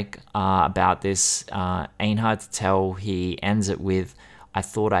Illmatic about this. Ain't Hard to Tell, he ends it with, "I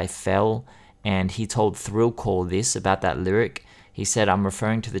thought I fell," and he told Thrillcore this about that lyric. He said, "I'm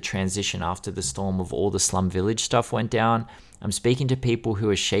referring to the transition after the storm of all the Slum Village stuff went down. I'm speaking to people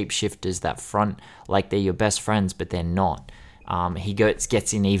who are shapeshifters that front like they're your best friends, but they're not." He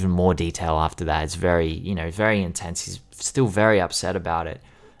gets in even more detail after that. It's very, very intense. He's still very upset about it.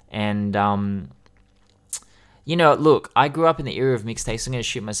 And, look, I grew up in the era of mixtapes. I'm going to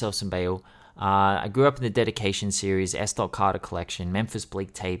shoot myself some bail. I grew up in the Dedication series, S. Carter collection, Memphis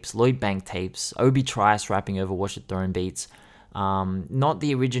Bleak tapes, Lloyd Bank tapes, Obi Trice rapping over Watch the Throne beats. Not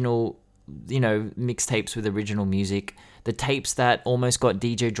the original, mixtapes with original music, the tapes that almost got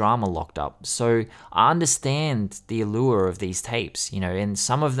DJ Drama locked up. So I understand the allure of these tapes, and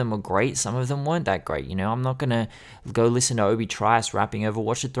some of them were great, some of them weren't that great. I'm not going to go listen to Obi Trice rapping over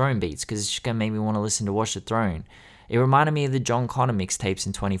Watch the Throne beats because it's just going to make me want to listen to Watch the Throne. It reminded me of the John Connor mixtapes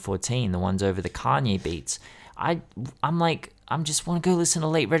in 2014, the ones over the Kanye beats. I'm like, I just want to go listen to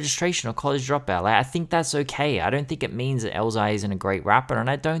Late Registration or College Dropout. Like, I think that's okay. I don't think it means that Elzhi isn't a great rapper, and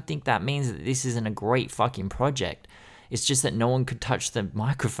I don't think that means that this isn't a great fucking project. It's just that no one could touch the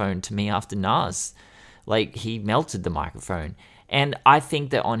microphone to me after Nas. Like, he melted the microphone. And I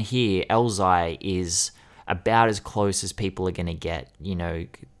think that on here, Elzhi is about as close as people are going to get.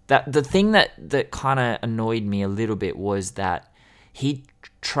 That the thing that kind of annoyed me a little bit was that he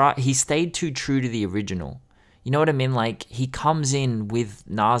stayed too true to the original. You know what I mean? Like, he comes in with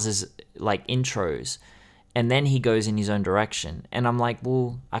Nas's, like, intros, and then he goes in his own direction. And I'm like,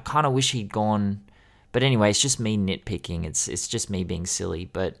 well, I kind of wish he'd gone... But anyway, it's just me nitpicking. It's just me being silly.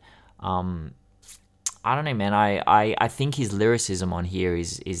 But I don't know, man. I think his lyricism on here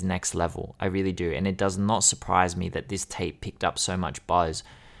is next level. I really do. And it does not surprise me that this tape picked up so much buzz.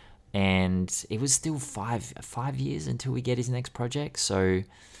 And it was still 5 years until we get his next project. So,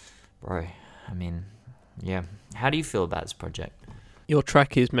 bro, I mean, yeah. How do you feel about this project? Your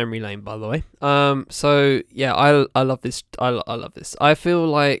track is Memory Lane, by the way. So yeah, I love this. I love this. I feel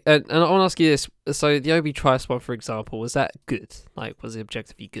like, and I want to ask you this. So the Obi Trice one, for example, was that good? Like, was it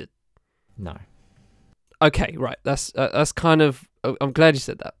objectively good? No. Okay, right. That's kind of. I'm glad you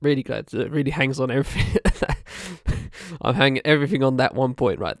said that. Really glad. It really hangs on everything. I'm hanging everything on that one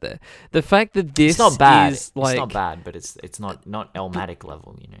point right there. The fact that this it's not bad. Is like, it's not bad, but it's not Elmatic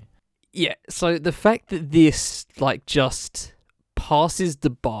level, Yeah. So the fact that this like just passes the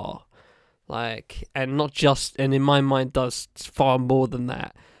bar, like, and not just, and in my mind does far more than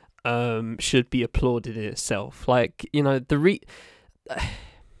that, should be applauded in itself. Like,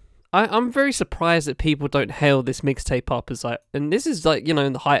 I'm very surprised that people don't hail this mixtape up as like, and this is like,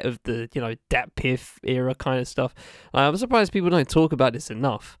 in the height of the, Dat Piff era kind of stuff. I'm surprised people don't talk about this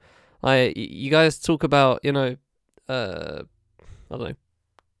enough. Like, you guys talk about, I don't know,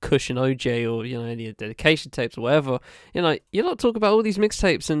 Kush and OJ, or any dedication tapes or whatever. You don't talk about all these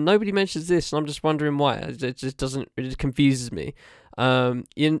mixtapes, and nobody mentions this, and I'm just wondering why. It just confuses me.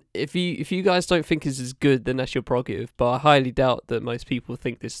 If you guys don't think this is good, then that's your prerogative, but I highly doubt that most people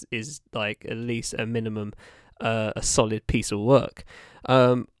think this is like at least a minimum a solid piece of work.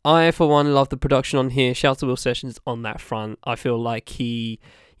 I for one love the production on here. Shout out to Will Sessions on that front. I feel like he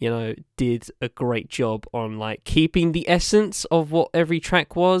did a great job on like keeping the essence of what every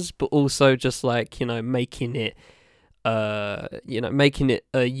track was, but also just like, making it a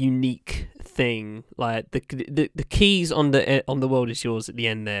unique thing. Like the keys on the World Is Yours at the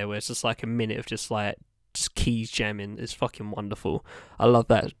end there, where it's just like a minute of just keys jamming, is fucking wonderful. I love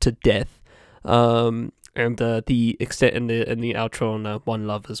that to death. And the extent and the outro on One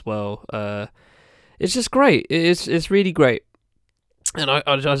Love as well. It's just great. It's really great. And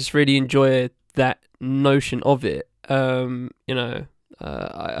I just really enjoy that notion of it. I don't know, man.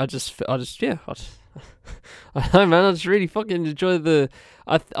 I just really fucking enjoy the.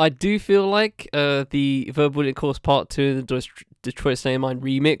 I do feel like the Verbal Intercourse Part 2, the Detroit State of Mind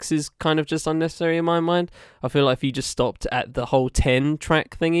remix, is kind of just unnecessary in my mind. I feel like if you just stopped at the whole 10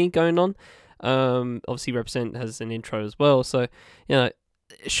 track thingy going on, obviously Represent has an intro as well, so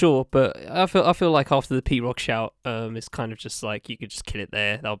sure, but I feel like after the P-Rock shout, it's kind of just like you could just kill it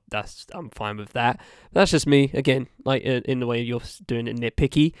there. I'm fine with that. That's just me again, like in the way you're doing it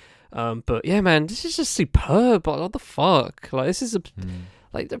nitpicky. But yeah, man, this is just superb. Like, what the fuck? Like, this is the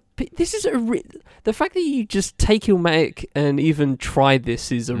fact that you just take Illmatic and even try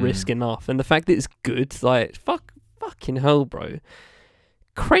this is a risk enough, and the fact that it's good, like, fucking hell, bro.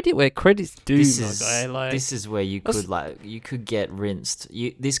 Credit where credit's due, my guy. Like, this is where you could get rinsed.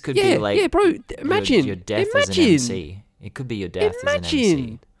 This could be like, yeah, bro. Imagine your death as an MC. It could be your death as an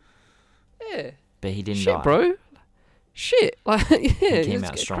MC. Yeah, but he didn't die, bro. Shit, like, yeah, he came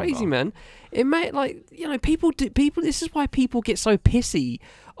out it's stronger. Crazy, man. It made, like, people. This is why people get so pissy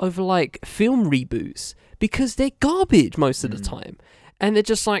over like film reboots, because they're garbage most of the time. And they're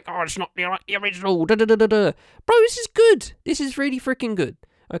just like, oh, it's not the original. Da, da, da, da, da. Bro, this is good. This is really freaking good.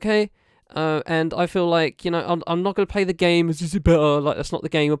 Okay? And I feel like, I'm not going to play the game. Is this better? Like, that's not the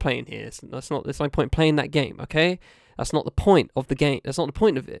game we're playing here. There's no point in playing that game, okay? That's not the point of the game. That's not the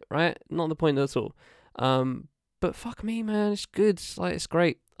point of it, right? Not the point at all. But fuck me, man. It's good. It's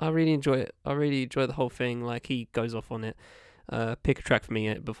great. I really enjoy it. I really enjoy the whole thing. Like, he goes off on it. Pick a track for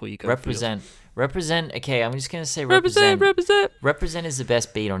me before you go. Represent. Okay, I'm just gonna say Represent. Represent is the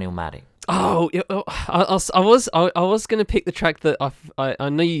best beat on Illmatic. Oh, I was gonna pick the track that I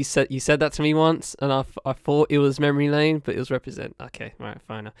know you said that to me once, and I thought it was Memory Lane, but it was Represent. Okay, right,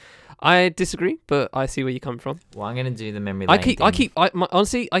 fine. I disagree, but I see where you come from. Well, I'm gonna do the Memory Lane.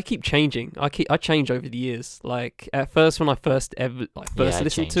 Honestly, I keep changing. I change over the years. Like at first, when I first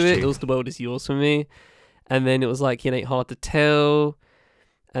listened to it, it was The World Is Yours for me, and then it was like It Ain't Hard to Tell,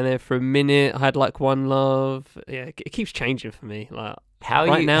 and then for a minute I had like One Love. Yeah, it keeps changing for me. Like now,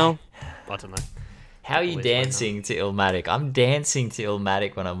 I don't know. How are you dancing to Illmatic? I'm dancing to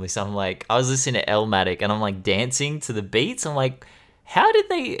Illmatic when I'm listening. I'm like, I was listening to Illmatic and I'm like dancing to the beats. I'm like, how did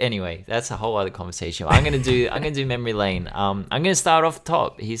they? Anyway, that's a whole other conversation. I'm gonna do Memory Lane. I'm gonna start off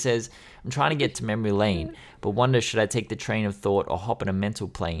top. He says, I'm trying to get to Memory Lane, but wonder should I take the train of thought or hop on a mental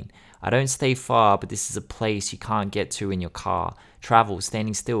plane. I don't stay far, but this is a place you can't get to in your car. Travel,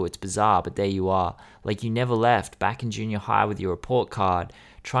 standing still, it's bizarre, but there you are. Like you never left, back in junior high with your report card,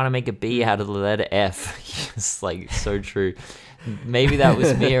 trying to make a B out of the letter F. It's like so true. Maybe that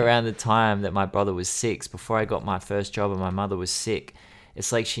was me around the time that my brother was 6, before I got my first job and my mother was sick.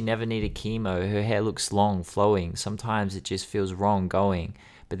 It's like she never needed chemo. Her hair looks long, flowing. Sometimes it just feels wrong going.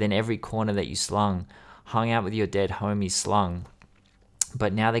 But then every corner that you slung, hung out with your dead homies slung.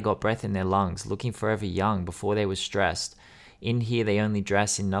 But now they got breath in their lungs, looking forever young before they were stressed. In here they only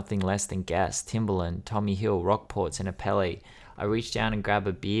dress in nothing less than Guess, Timberland, Tommy Hill, Rockports, and a Pele. I reach down and grab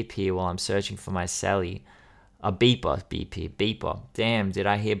a beer pier while I'm searching for my Sally. A beeper. Damn, did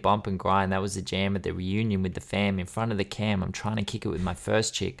I hear bump and grind? That was the jam at the reunion with the fam in front of the cam. I'm trying to kick it with my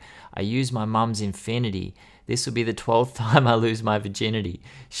first chick. I use my mum's Infinity. This will be the 12th time I lose my virginity.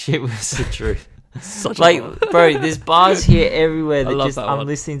 Shit was the truth. Bro, there's bars here everywhere that I'm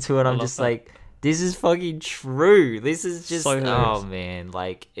listening to it. I'm just like, this is fucking true. This is just oh man,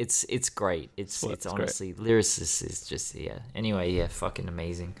 like it's great. It's honestly great. Lyricist is just Anyway, fucking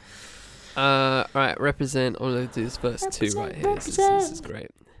amazing. Right, Represent. I'm gonna do this verse 2 right here. This is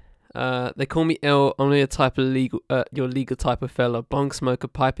great. They call me L, only a type of your legal type of fella. Bong smoker,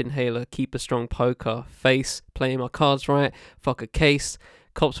 pipe inhaler, keep a strong poker face, playing my cards right, fuck a case.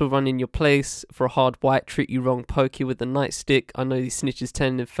 Cops will run in your place for a hard white, treat you wrong, poke you with a nightstick. I know these snitches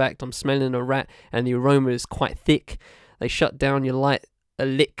tend, in fact, I'm smelling a rat and the aroma is quite thick. They shut down your light a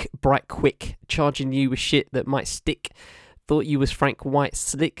lick, bright quick, charging you with shit that might stick. Thought you was Frank White,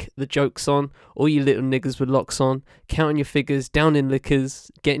 slick, the joke's on. All you little niggas with locks on, counting your figures, down in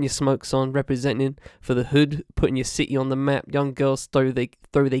liquors, getting your smokes on, representing for the hood, putting your city on the map. Young girls throw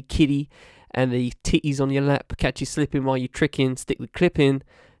they kitty and the titties on your lap, catch you slipping while you tricking, stick the clip in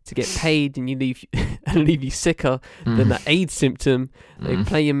to get paid, and you leave you sicker than the AIDS symptom. They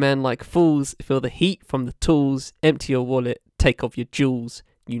play your man like fools, feel the heat from the tools, empty your wallet, take off your jewels.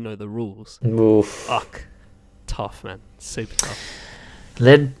 You know the rules. Oof. Fuck. Tough, man. Super tough.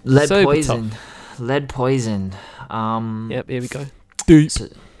 Lead Super poison. Tough. Lead poison. Yep, here we go. Deep.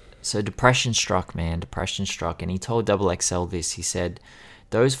 So depression struck, and he told Double XL this. He said,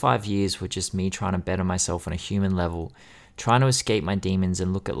 those 5 years were just me trying to better myself on a human level, trying to escape my demons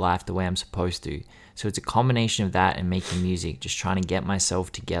and look at life the way I'm supposed to. So it's a combination of that and making music, just trying to get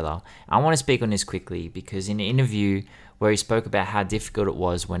myself together. I want to speak on this quickly because in an interview where he spoke about how difficult it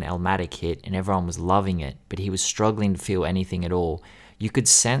was when Illmatic hit and everyone was loving it, but he was struggling to feel anything at all, you could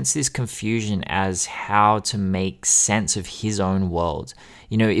sense this confusion as how to make sense of his own world.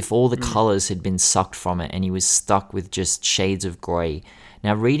 You know, if all the colors had been sucked from it and he was stuck with just shades of gray.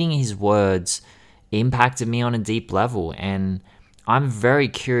 Now, reading his words impacted me on a deep level, and I'm very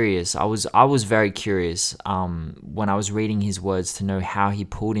curious. I was very curious when I was reading his words to know how he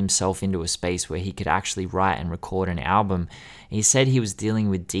pulled himself into a space where he could actually write and record an album. He said he was dealing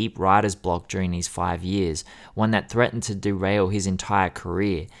with deep writer's block during these 5 years, one that threatened to derail his entire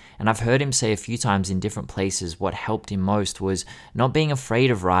career. And I've heard him say a few times in different places what helped him most was not being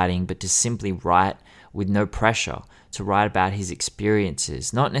afraid of writing, but to simply write with no pressure, to write about his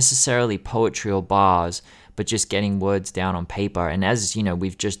experiences, not necessarily poetry or bars, but just getting words down on paper. And as you know,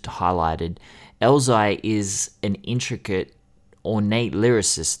 we've just highlighted, Elzhi is an intricate, ornate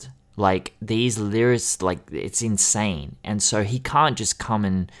lyricist. Like these lyrics, like it's insane. And so he can't just come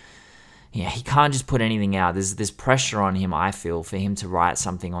and, he can't just put anything out. There's pressure on him, I feel, for him to write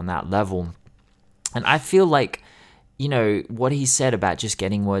something on that level. And I feel like, what he said about just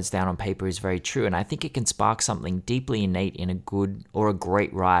getting words down on paper is very true. And I think it can spark something deeply innate in a good or a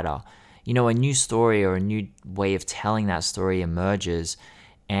great writer. A new story or a new way of telling that story emerges.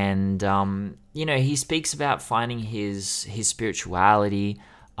 And, he speaks about finding his spirituality,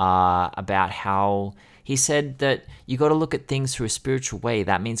 about how He said that you got to look at things through a spiritual way.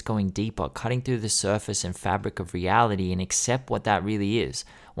 That means going deeper, cutting through the surface and fabric of reality and accept what that really is.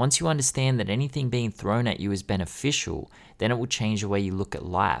 Once you understand that anything being thrown at you is beneficial, then it will change the way you look at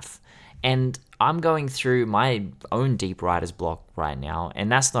life. And I'm going through my own deep writer's block right now, and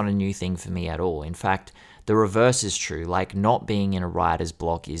that's not a new thing for me at all. In fact, the reverse is true. Like, not being in a writer's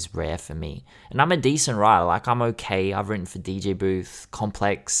block is rare for me. And I'm a decent writer. Like, I'm okay. I've written for DJ Booth,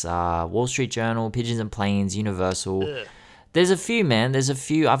 Complex, Wall Street Journal, Pigeons and Planes, Universal. Ugh. There's a few, man. There's a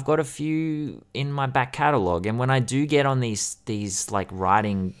few. I've got a few in my back catalog. And when I do get on these like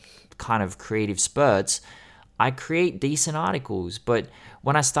writing kind of creative spurts, I create decent articles. But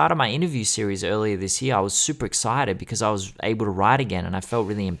when I started my interview series earlier this year, I was super excited because I was able to write again and I felt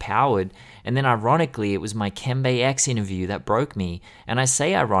really empowered. And then ironically, it was my Kembe X interview that broke me. And I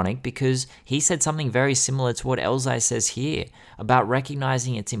say ironic because he said something very similar to what Elzhi says here about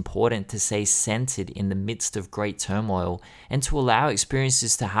recognizing it's important to stay centered in the midst of great turmoil and to allow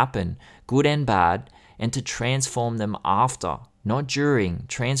experiences to happen, good and bad, and to transform them after, not during,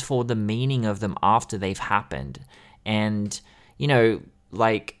 transform the meaning of them after they've happened. And, you know,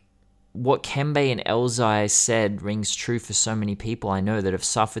 like what Kembe and Elzhi said rings true for so many people I know that have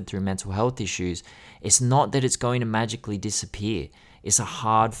suffered through mental health issues. It's not that it's going to magically disappear. It's a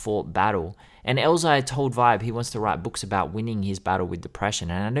hard-fought battle. And Elzhi told Vibe he wants to write books about winning his battle with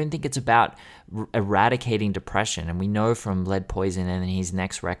depression. And I don't think it's about eradicating depression. And we know from Lead Poison and his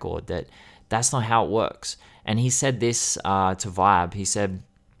next record that that's not how it works. And he said this to Vibe. He said,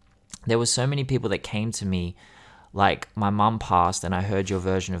 there were so many people that came to me, like my mum passed and I heard your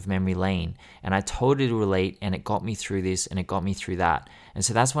version of Memory Lane and I totally relate and it got me through this and it got me through that. And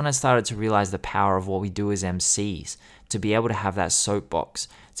so that's when I started to realize the power of what we do as MCs, to be able to have that soapbox,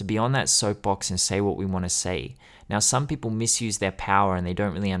 to be on that soapbox and say what we want to say. Now, some people misuse their power and they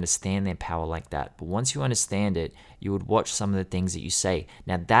don't really understand their power like that. But once you understand it, you would watch some of the things that you say.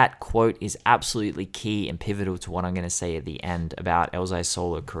 Now, that quote is absolutely key and pivotal to what I'm going to say at the end about Elzhi's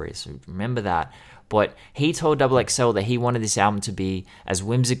solo career. So remember that. But he told XXL that he wanted this album to be as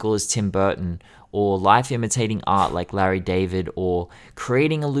whimsical as Tim Burton, or life imitating art like Larry David, or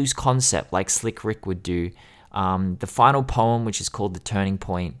creating a loose concept like Slick Rick would do. The final poem, which is called The Turning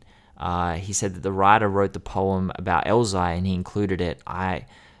Point, he said that the writer wrote the poem about Elzhi and he included it.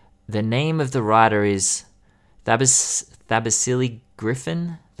 The name of the writer is Thabisili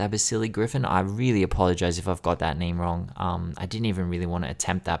Griffin. I really apologize if I've got that name wrong. I didn't even really want to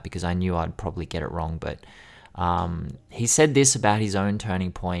attempt that because I knew I'd probably get it wrong. But he said this about his own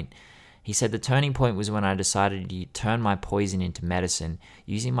turning point. He said, the turning point was when I decided to turn my poison into medicine,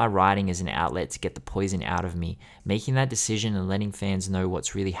 using my writing as an outlet to get the poison out of me, making that decision and letting fans know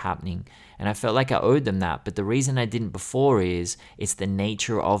what's really happening. And I felt like I owed them that, but the reason I didn't before is it's the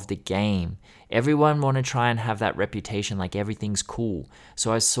nature of the game. Everyone want to try and have that reputation like everything's cool.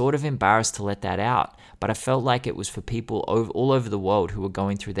 So I was sort of embarrassed to let that out, but I felt like it was for people all over the world who were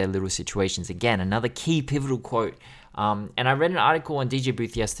going through their little situations. Again, another key pivotal quote. And I read an article on DJ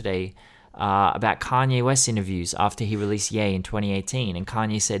Booth yesterday about Kanye West interviews after he released Ye in 2018, and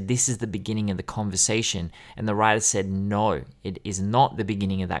Kanye said this is the beginning of the conversation, and the writer said no, it is not the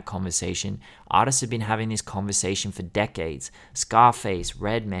beginning of that conversation. Artists have been having this conversation for decades. Scarface,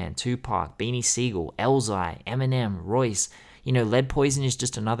 Redman, Tupac, Beanie Siegel, Elzhi, Eminem, Royce. You know, Lead Poison is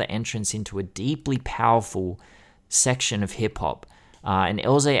just another entrance into a deeply powerful section of hip-hop, and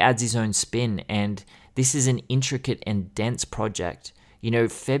Elzhi adds his own spin, and this is an intricate and dense project. You know,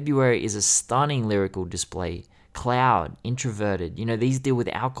 February is a stunning lyrical display. Cloud, Introverted, you know, these deal with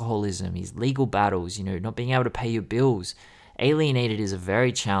alcoholism, his legal battles, you know, not being able to pay your bills. Alienated is a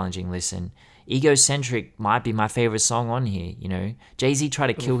very challenging listen. Egocentric might be my favorite song on here, you know. Jay-Z tried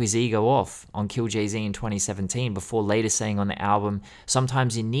to kill his ego off on Kill Jay-Z in 2017 before later saying on the album,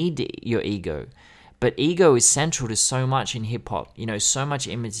 sometimes you need your ego. But ego is central to so much in hip-hop, you know, so much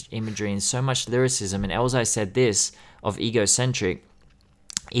imagery and so much lyricism. And Elzhi said this of Egocentric.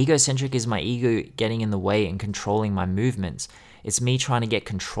 Egocentric is my ego getting in the way and controlling my movements. It's me trying to get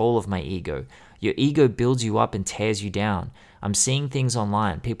control of my ego. Your ego builds you up and tears you down. I'm seeing things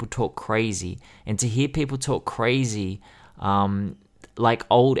online. People talk crazy. And to hear people talk crazy, like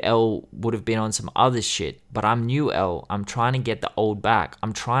old L would have been on some other shit. But I'm new L. I'm trying to get the old back.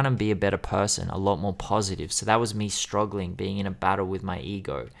 I'm trying to be a better person, a lot more positive. So that was me struggling, being in a battle with my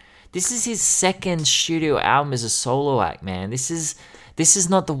ego. This is his second studio album as a solo act, man. This is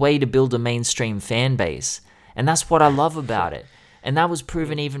not the way to build a mainstream fan base. And that's what I love about it. And that was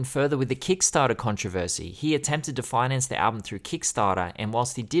proven even further with the Kickstarter controversy. He attempted to finance the album through Kickstarter, and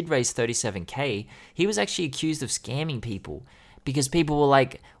whilst he did raise $37,000, he was actually accused of scamming people. Because people were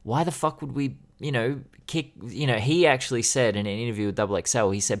like, why the fuck would we he actually said in an interview with Double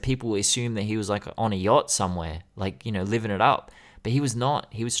XL, he said people assumed that he was like on a yacht somewhere, like, living it up. But he was not.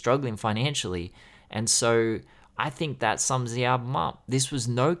 He was struggling financially. And so I think that sums the album up. This was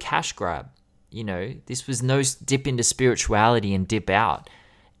no cash grab. This was no dip into spirituality and dip out.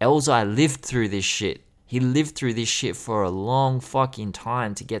 Elzhi lived through this shit. He lived through this shit for a long fucking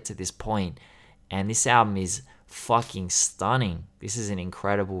time to get to this point. And this album is fucking stunning. This is an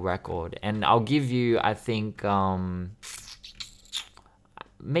incredible record. And I'll give you, I think,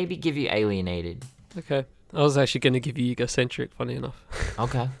 maybe give you Alienated. Okay. I was actually going to give you Egocentric, funny enough.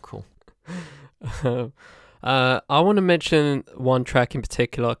 Okay, cool. I want to mention one track in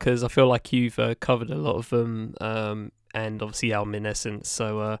particular because I feel like you've covered a lot of them, and obviously Luminescence.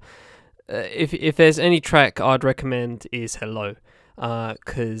 So if there's any track I'd recommend is Hello,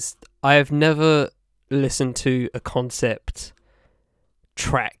 because I have never listened to a concept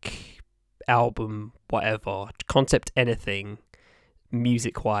track, album, whatever, concept anything,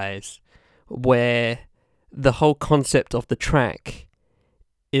 music-wise, where the whole concept of the track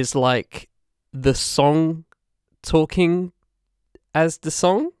is like the song talking as the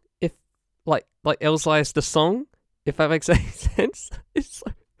song, if like Elzhi is the song, if that makes any sense. It's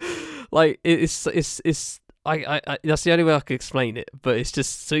like it's I that's the only way I could explain it, but it's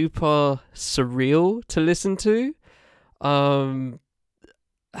just super surreal to listen to.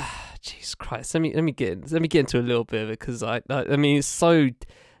 Jesus Christ, let me get into a little bit of it, because I mean, it's so,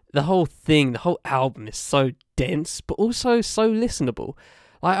 the whole album is so dense, but also so listenable.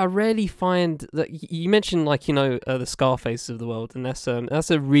 Like, I rarely find that. You mentioned, like, the Scarface of the world, and that's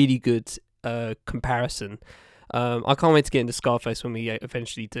a really good comparison. I can't wait to get into Scarface when we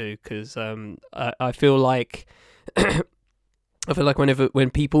eventually do, because I feel like when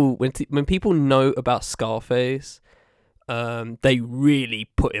people know about Scarface, they really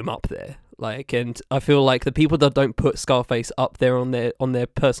put him up there. Like, and I feel like the people that don't put Scarface up there on their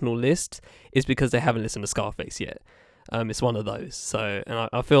personal list is because they haven't listened to Scarface yet. It's one of those. So, and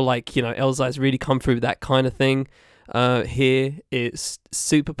I feel like, Elzhi's really come through that kind of thing. Here it's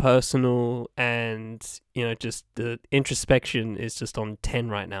super personal, and just the introspection is just on 10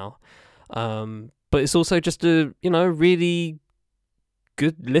 right now. But it's also just a really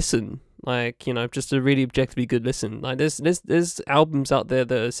good listen. Like, just a really objectively good listen. Like, there's albums out there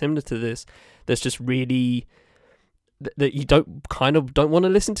that are similar to this that's just really, that you don't want to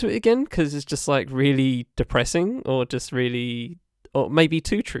listen to it again, because it's just like really depressing, or just really, or maybe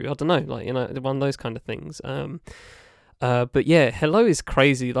too true. I don't know, like, one of those kind of things. But yeah, Hello is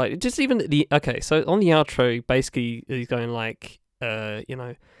crazy. Like, just even so on the outro, basically he's going like,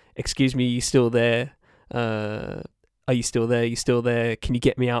 excuse me, you still there? Are you still there? You still there? Can you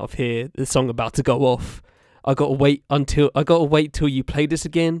get me out of here? The song about to go off. I gotta wait till you play this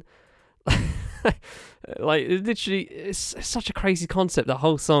again. Like, literally, it's such a crazy concept, the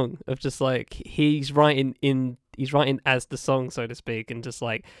whole song, of just like, he's writing as the song, so to speak, and just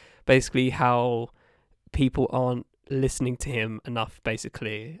like basically how people aren't listening to him enough,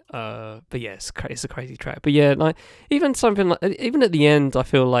 basically. But yeah, it's a crazy track. But yeah, like, even something like, even at the end, I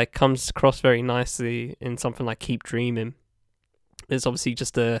feel like comes across very nicely in something like Keep Dreaming. It's obviously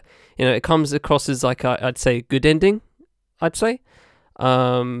just it comes across as like, I'd say, a good ending, I'd say.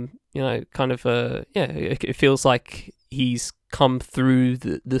 Kind of it feels like he's come through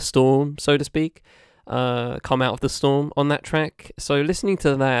the storm, so to speak, come out of the storm on that track. So listening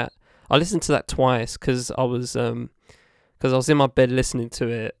to that, I listened to that twice, because I was in my bed listening to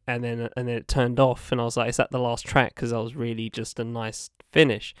it, and then it turned off, and I was like, is that the last track? Because that was really just a nice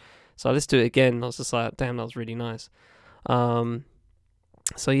finish. So I listened to it again, and I was just like, damn, that was really nice.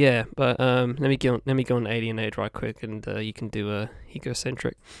 So yeah, but let me go on Alienated right quick, and you can do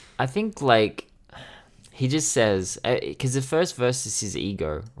Egocentric. I think, like, he just says, because the first verse is his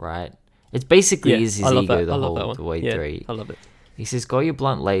ego, right? It basically is his ego the way through. I love it. He says, got your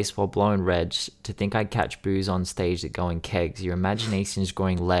blunt lace while blowing reg to think I'd catch booze on stage that go in kegs. Your imagination's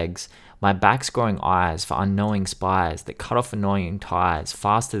growing legs. My back's growing eyes for unknowing spies that cut off annoying ties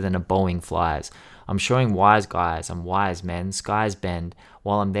faster than a Boeing flies. I'm showing wise guys, I'm wise men, skies bend,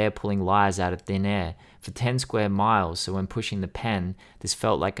 while I'm there pulling lies out of thin air for 10 square miles. So when pushing the pen, this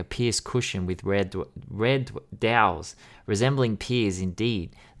felt like a pierced cushion with red dowels, resembling peers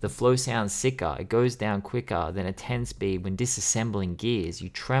indeed. The flow sounds sicker, it goes down quicker than a 10 speed when disassembling gears. You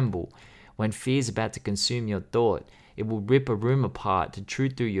tremble when fear's about to consume your thought. It will rip a room apart to chew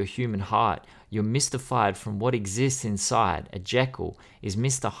through your human heart. You're mystified from what exists inside. A Jekyll is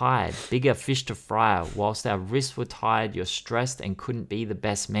Mr. Hyde, bigger fish to fry. Whilst our wrists were tied, you're stressed and couldn't be the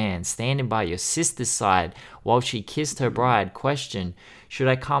best man. Standing by your sister's side while she kissed her bride. Question, should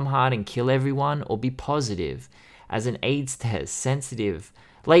I come hard and kill everyone or be positive? As an AIDS test, sensitive.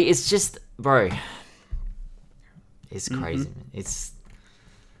 Like, it's just, bro, it's crazy, man. It's...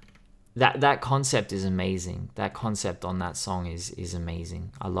 That concept is amazing. That concept on that song is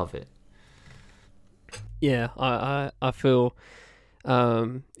amazing. I love it. Yeah, I feel,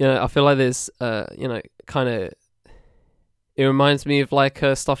 I feel like there's, kind of, it reminds me of like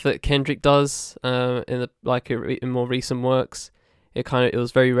stuff that Kendrick does in more recent works. It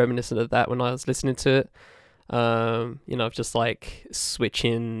was very reminiscent of that when I was listening to it. Of just like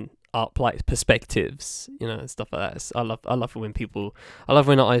switching up like perspectives, and stuff like that. I love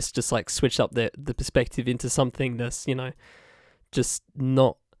when artists just like switch up the perspective into something that's, just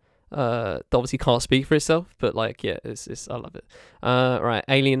not that obviously can't speak for itself, but like, yeah, it's I love it. Right,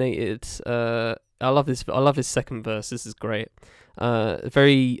 Alienated. I love his second verse. This is great.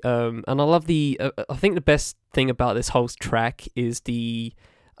 Very and I love I think the best thing about this whole track is the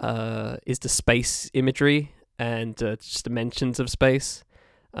space imagery and just the mentions of space,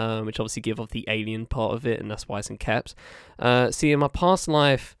 which obviously give off the alien part of it, and that's why it's in caps. See, in my past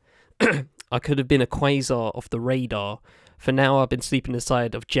life, I could have been a quasar off the radar. For now, I've been sleeping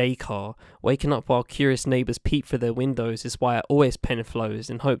inside of J-Car. Waking up while curious neighbours peep through their windows is why I always pen flows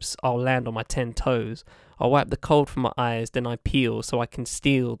in hopes I'll land on my 10 toes. I wipe the cold from my eyes, then I peel so I can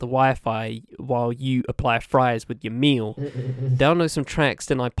steal the Wi-Fi while you apply fries with your meal. Download some tracks,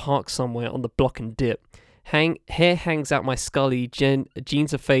 then I park somewhere on the block and dip. Hair hangs out my scully,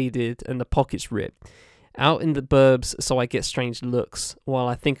 jeans are faded and the pockets ripped. Out in the burbs so I get strange looks, while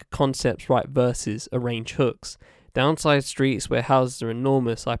I think of concepts, write verses, arrange hooks. Downside streets where houses are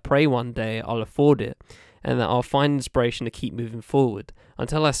enormous, I pray one day I'll afford it, and that I'll find inspiration to keep moving forward,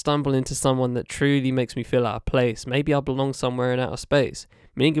 until I stumble into someone that truly makes me feel out of place. Maybe I'll belong somewhere in outer space,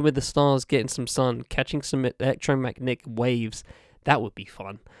 mingling with the stars, getting some sun, catching some electromagnetic waves. That would be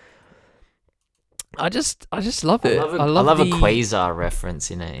fun. I just love it. I love a quasar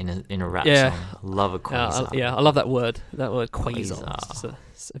reference in a rap song. I love a quasar. I love that word. That word quasar.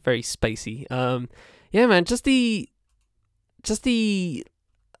 It's very spacey. Yeah, man. Just the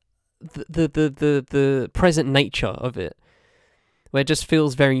present nature of it, where it just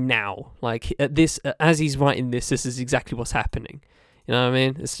feels very now. Like as he's writing this is exactly what's happening. You know what I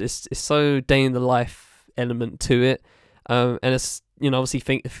mean? It's so day in the life element to it, and it's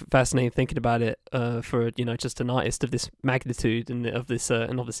obviously fascinating thinking about it for just an artist of this magnitude and of this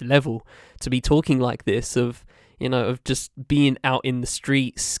level to be talking like this of just being out in the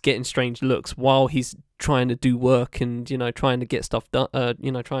streets getting strange looks while he's trying to do work and trying to get stuff done,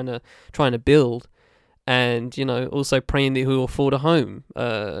 trying to build, and also praying that he'll afford a home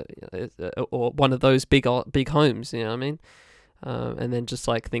or one of those big homes, you know what I mean. And then just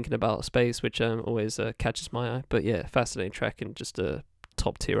like thinking about space, which always catches my eye. But yeah, fascinating track and just a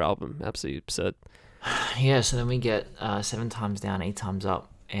top tier album. Absolutely absurd. Yeah, so then we get 7 Times Down, 8 Times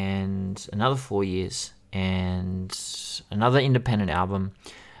Up, and another 4 years, and another independent album.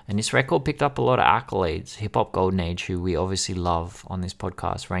 And this record picked up a lot of accolades. Hip Hop Golden Age, who we obviously love on this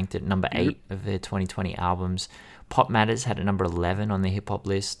podcast, ranked at number 8 of their 2020 albums. Pop Matters had a number 11 on the hip hop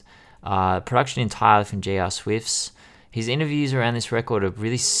list. Production entirely from J.R. Swift's. His interviews around this record are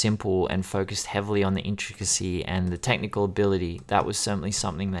really simple and focused heavily on the intricacy and the technical ability. That was certainly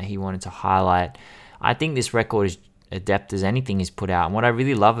something that he wanted to highlight. I think this record is adept as anything he's put out. And what I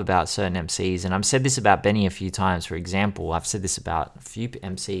really love about certain MCs, and I've said this about Benny a few times, for example, I've said this about a few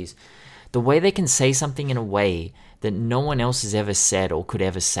MCs, the way they can say something in a way that no one else has ever said or could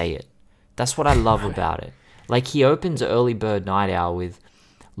ever say it. That's what I love about it. Like, he opens Early Bird Night Owl with,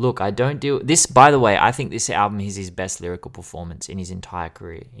 look, I don't deal... This, by the way, I think this album is his best lyrical performance in his entire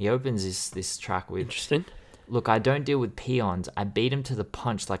career. He opens this track with... Interesting. Look, I don't deal with peons. I beat him to the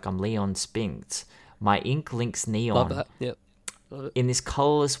punch like I'm Leon Spinks. My ink links neon. Love that, yep. Love it. In this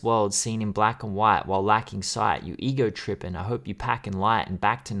colourless world seen in black and white while lacking sight, you ego tripping. I hope you pack and light and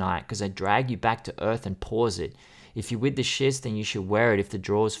back tonight, because I drag you back to earth and pause it. If you're with the shits, then you should wear it if the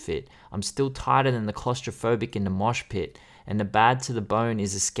drawers fit. I'm still tighter than the claustrophobic in the mosh pit. And the bad to the bone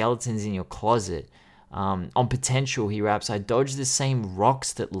is the skeletons in your closet. On Potential, he raps, I dodge the same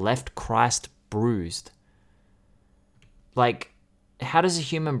rocks that left Christ bruised. Like, how does a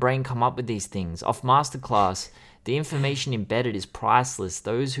human brain come up with these things? Off Masterclass, the information embedded is priceless.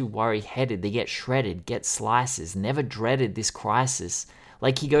 Those who worry headed, they get shredded, get slices. Never dreaded this crisis.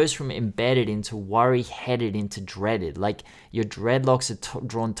 Like he goes from embedded into worry-headed into dreaded. Like your dreadlocks are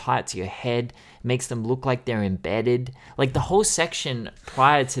drawn tight to your head, makes them look like they're embedded. Like the whole section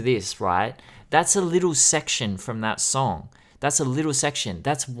prior to this, right? That's a little section from that song. That's a little section.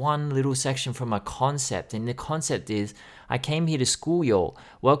 That's one little section from a concept. And the concept is, I came here to school, y'all.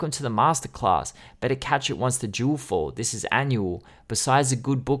 Welcome to the masterclass. Better catch it once the jewel fall. This is annual. Besides a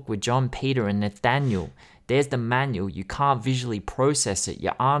good book with John, Peter, and Nathaniel. There's the manual. You can't visually process it.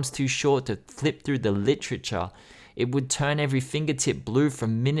 Your arm's too short to flip through the literature. It would turn every fingertip blue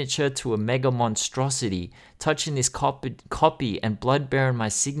from miniature to a mega monstrosity. Touching this copy and blood bearing my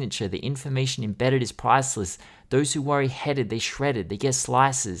signature, the information embedded is priceless. Those who worry headed, they shredded, they get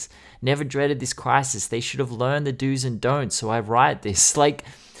slices. Never dreaded this crisis. They should have learned the do's and don'ts, so I write this. Like,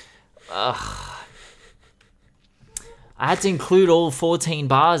 I had to include all 14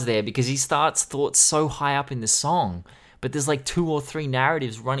 bars there because he starts thoughts so high up in the song, but there's like 2 or 3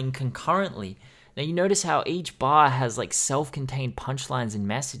 narratives running concurrently. Now you notice how each bar has like self-contained punchlines and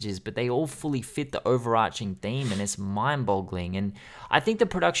messages, but they all fully fit the overarching theme, and it's mind-boggling. And I think the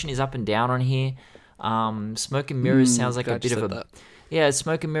production is up and down on here. Smoke and Mirrors sounds like a bit of a... Yeah,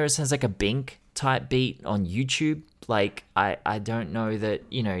 Smoke and Mirrors sounds like a Bink type beat on YouTube. Like, I don't know that,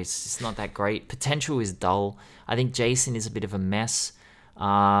 you know, it's not that great. Potential is dull. I think Jason is a bit of a mess.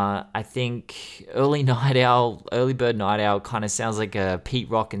 I think Early Bird Night Owl kind of sounds like a Pete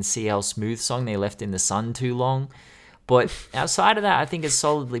Rock and CL Smooth song they left in the sun too long. But outside of that, I think it's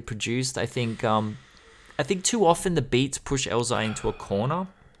solidly produced. I think too often the beats push Elzhi into a corner.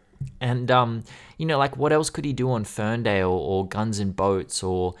 And, you know, like what else could he do on Ferndale or Guns and Boats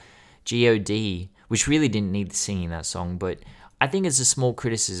or G.O.D., which really didn't need singing that song, but I think it's a small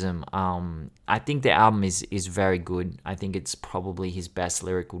criticism. I think the album is very good. I think it's probably his best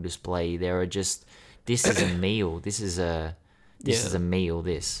lyrical display. There are just, this is a meal. This is a meal,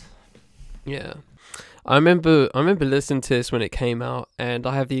 this. Yeah. I remember listening to this when it came out, and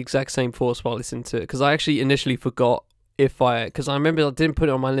I have the exact same thoughts while listening to it, because I actually initially forgot because I remember I didn't put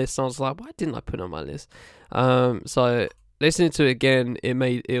it on my list, and I was like, why didn't I put it on my list? So listening to it again,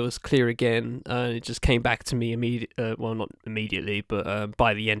 it was clear again, and it just came back to me well, not immediately, but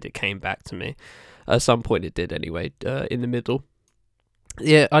by the end it came back to me. At some point it did anyway, in the middle.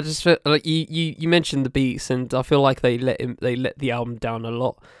 Yeah, I just felt like you mentioned the beats, and I feel like they let the album down a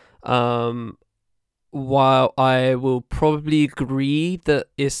lot. While I will probably agree that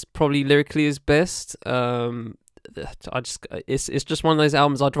it's probably lyrically his best, it's just one of those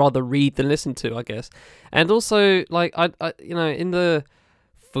albums I'd rather read than listen to, I guess. And also, like, I you know, in the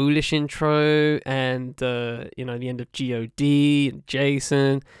Foolish intro and you know, the end of G.O.D. and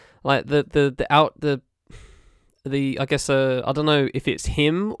Jason, like the I guess I don't know if it's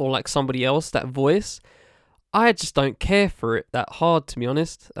him or like somebody else, that voice, I just don't care for it that hard, to be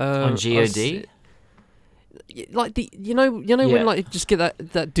honest. On G.O.D.? Like you know when like you just get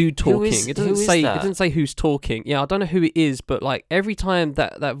that dude talking. It doesn't say who's talking. Yeah, I don't know who it is, but like every time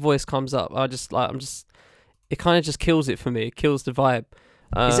that voice comes up, it kind of just kills it for me. It kills the vibe.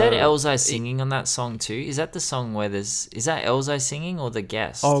 Is that Elzhi singing on that song too? Is that the song where is that Elzhi singing or the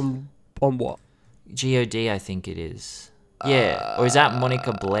guest? On what? G.O.D. I think it is. Yeah, or is that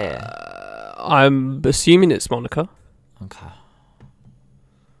Monica Blair? I'm assuming it's Monica. Okay.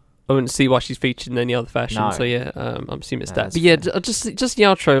 I wouldn't see why she's featured in any other fashion. No. So yeah, I'm assuming it's that. But yeah, just the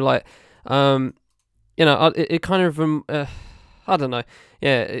outro, like, you know, it kind of, I don't know.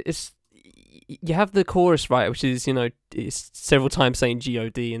 Yeah, it's, you have the chorus, right, which is, you know, it's several times saying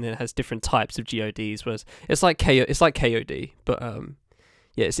G.O.D. and then it has different types of G.O.D.s, whereas it's like K.O.D. But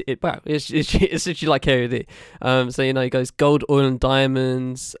yeah, it's literally like K.O.D. So, you know, he goes gold, oil, and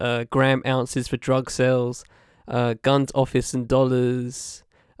diamonds, gram ounces for drug sales, guns, office, and dollars.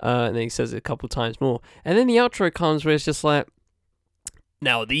 And then he says it a couple times more. And then the outro comes where it's just like,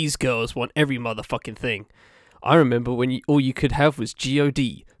 now these girls want every motherfucking thing. I remember when all you could have was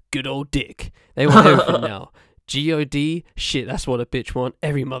G.O.D. Good old dick. They want everything now. G.O.D. Shit, that's what a bitch want.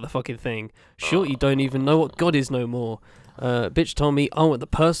 Every motherfucking thing. Sure, you don't even know what God is no more. Bitch told me I want the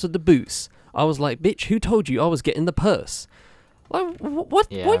purse with the boots. I was like, bitch, who told you I was getting the purse? Like,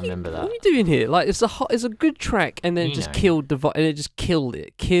 what? Yeah, what I remember that. What are you doing here? Like, it's a good track, and then it just killed and it just killed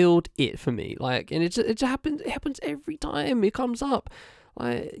it for me. Like, and it just happens. It happens every time it comes up.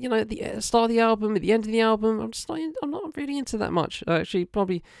 Like, you know, at the start of the album, at the end of the album, I'm not really into that much. Actually,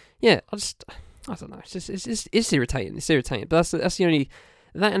 probably, yeah. I don't know. It's irritating. It's irritating. But that's the only.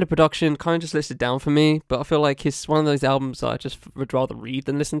 That and the production kind of just lets it down for me, but I feel like it's one of those albums that I just would rather read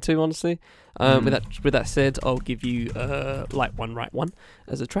than listen to, honestly. With that said, I'll give you Light One, Right One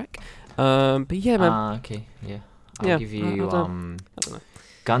as a track. But yeah, man. Okay, yeah. I'll give you I don't know.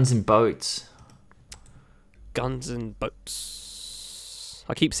 Guns and Boats. Guns and Boats.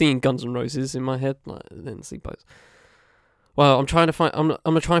 I keep seeing Guns N' Roses in my head, like then see boats. Well, I'm trying to find. I'm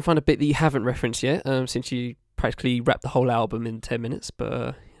gonna try and find a bit that you haven't referenced yet, since you practically wrapped the whole album in 10 minutes.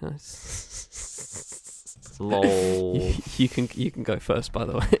 But you know, Lol. you can go first, by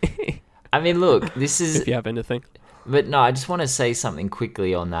the way. I mean, look, this is. If you have anything. But no, I just want to say something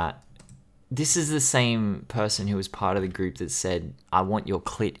quickly on that. This is the same person who was part of the group that said, "I want your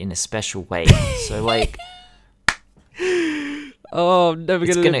clit in a special way." So like. Oh, I'm never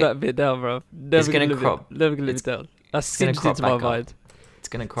gonna live that bit down, bro. Never gonna live it down. That's singed into my mind. It's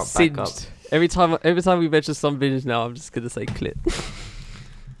gonna crop back up. Every time we mention some videos now, I'm just gonna say clit.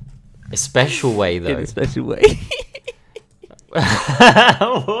 A special way, though. In a special way.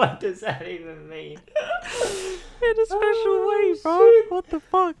 What does that even mean? In a special way, bro. What the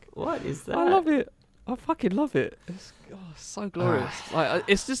fuck? What is that? I love it. I fucking love it. It's so glorious. Like,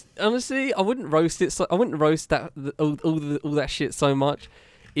 it's just honestly, I wouldn't roast it. So I wouldn't roast that all that shit so much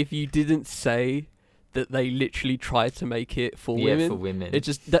if you didn't say that they literally tried to make it for women. Yeah, for women. It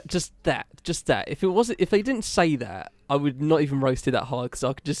just that. If it wasn't, if they didn't say that, I would not even roast it that hard because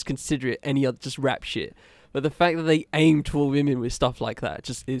I could just consider it any other just rap shit. But the fact that they aimed for women with stuff like that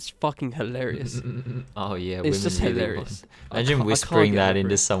just is fucking hilarious. Oh yeah, it's just really hilarious. Imagine whispering that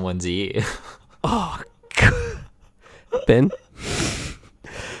into someone's ear. Oh, God. Ben.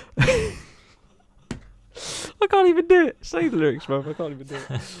 I can't even do it. Say the lyrics, bro. I can't even do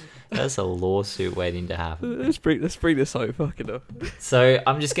it. That's a lawsuit waiting to happen. Let's bring this home. Fucking up. So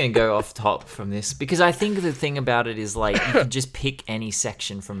I'm just going to go off top from this because I think the thing about it is like you can just pick any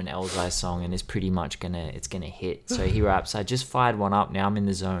section from an Elzhi song and it's pretty much gonna hit. So he raps, "I just fired one up, now I'm in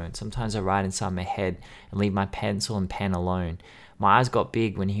the zone. Sometimes I write inside my head and leave my pencil and pen alone. My eyes got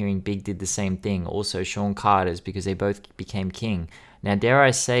big when hearing Big did the same thing. Also Sean Carter's because they both became king. Now dare I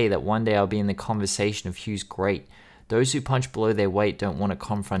say that one day I'll be in the conversation of who's great. Those who punch below their weight don't want a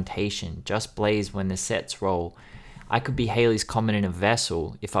confrontation. Just blaze when the sets roll. I could be Haley's comet in a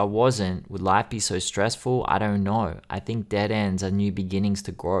vessel. If I wasn't, would life be so stressful? I don't know. I think dead ends are new beginnings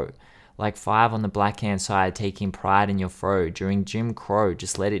to grow. Like 5 on the black hand side taking pride in your fro. During Jim Crow,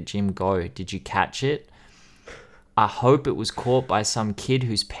 just let it Jim go. Did you catch it? I hope it was caught by some kid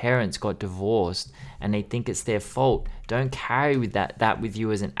whose parents got divorced and they think it's their fault. Don't carry with that with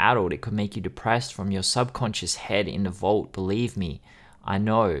you as an adult. It could make you depressed from your subconscious head in the vault. Believe me, I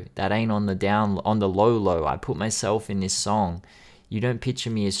know that ain't on the low. I put myself in this song. You don't picture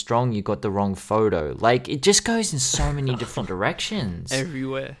me as strong. You got the wrong photo. Like it just goes in so many different directions.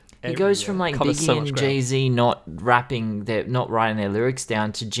 Everywhere. He goes from like Biggie and Jay-Z not writing their lyrics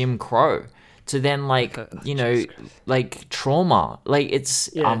down to Jim Crow. To then like like Trauma, like it's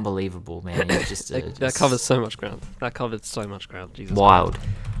unbelievable, man. It's just that covers so much ground. Jesus. Wild.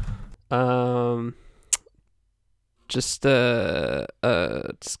 Just gonna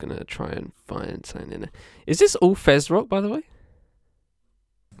try and find something in there. Is this all Fez Rock, by the way?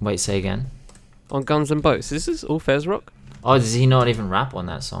 Wait, say again. On Guns and Boats, is this all Fez Rock? Oh, does he not even rap on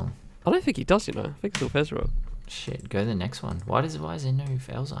that song? I don't think he does. I think it's all Fez Rock. Shit, go to the next one. Why is there no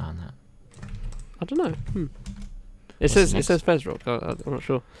Elzhi on that? I don't know. It says Fez Rock. I'm not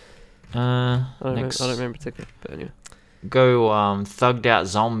sure. I don't remember in particular, but anyway. Go Thugged Out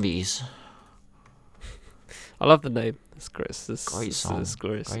Zombies. I love the name. It's great. Great song. It's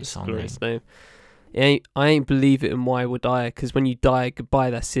glorious. Great song name. I ain't believe it and why I would die, because when you die,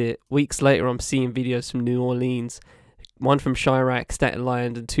 goodbye, that's it. Weeks later, I'm seeing videos from New Orleans. One from Chirac, Staten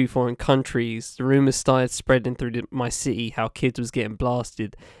Island, and 2 foreign countries. The rumours started spreading through my city, how kids was getting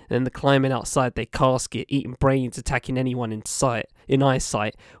blasted. And then the climbing outside their casket, eating brains, attacking anyone in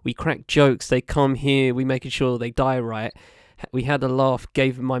eyesight. We crack jokes, they come here, we making sure they die right. We had a laugh,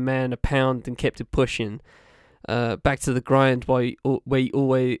 gave my man a pound and kept it pushing. Back to the grind where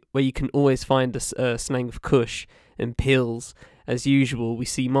you can always find a slang of kush and pills. As usual, we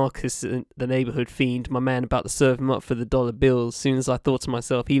see Marcus, the neighbourhood fiend, my man about to serve him up for the dollar bills. Soon as I thought to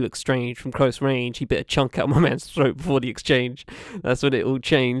myself, he looks strange. From close range, he bit a chunk out my man's throat before the exchange. That's when it all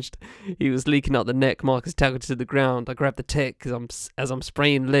changed. He was leaking out the neck. Marcus tackled to the ground. I grabbed the tech because as I'm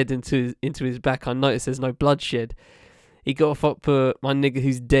spraying lead into his back, I noticed there's no bloodshed. He got off up for my nigga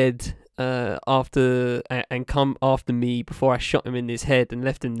who's dead. And come after me before I shot him in his head and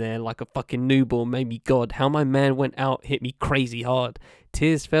left him there like a fucking newborn. Made me God. How my man went out hit me crazy hard.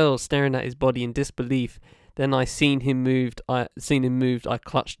 Tears fell, staring at his body in disbelief. Then I seen him moved. I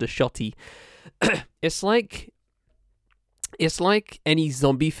clutched the shotty. It's like any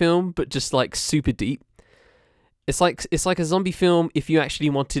zombie film, but just like super deep. It's like a zombie film if you actually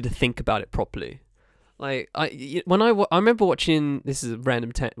wanted to think about it properly. I remember watching. This is a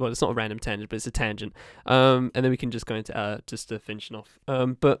random well, it's not a random tangent, but it's a tangent. And then we can just go into just to finish off.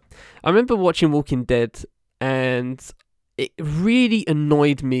 But I remember watching Walking Dead, and it really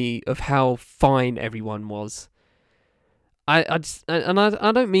annoyed me of how fine everyone was. I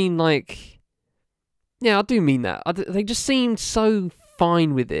don't mean like, yeah, I do mean that. They just seemed so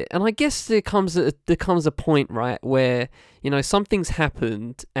fine with it, and I guess there comes a point, right, where something's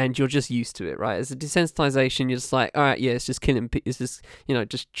happened and you're just used to it, right? As a desensitization, you're just like, all right, yeah, it's just killing, it's just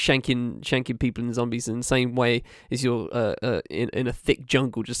just shanking people and zombies in the same way as you're in a thick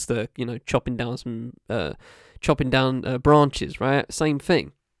jungle, just chopping down branches, right? Same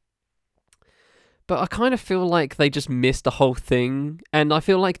thing. But I kind of feel like they just missed the whole thing, and I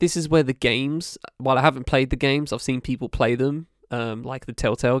feel like this is where the games, while I haven't played the games, I've seen people play them, like the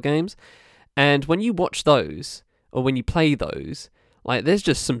Telltale games, and when you watch those, or when you play those, like, there's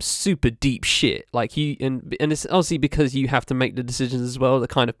just some super deep shit, like, and it's obviously because you have to make the decisions as well, that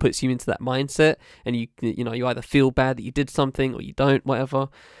kind of puts you into that mindset, and you either feel bad that you did something, or you don't, whatever,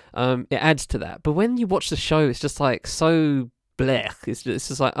 it adds to that. But when you watch the show, it's just like so blech. It's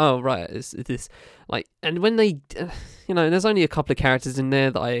just like, oh right, it's this, like, and when they, there's only a couple of characters in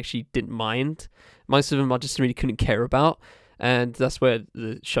there that I actually didn't mind. Most of them I just really couldn't care about, and that's where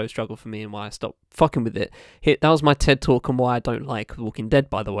the show struggled for me and why I stopped fucking with it. That was my TED talk on why I don't like Walking Dead,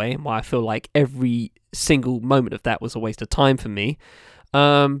 by the way, and why I feel like every single moment of that was a waste of time for me.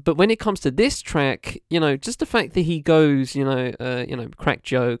 But when it comes to this track, just the fact that he goes, crack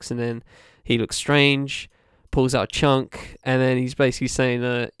jokes, and then he looks strange, pulls out a chunk, and then he's basically saying,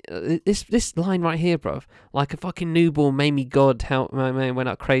 this line right here, bruv, like a fucking newborn made me God, how my man went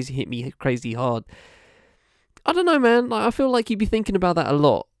out crazy, hit me crazy hard. I don't know, man, like, I feel like you'd be thinking about that a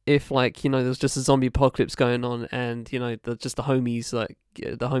lot if, like, there's just a zombie apocalypse going on, and, just the homies, like,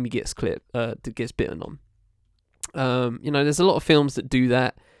 the homie gets gets bitten on. There's a lot of films that do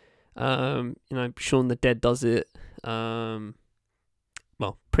that. Shaun the Dead does it. Well,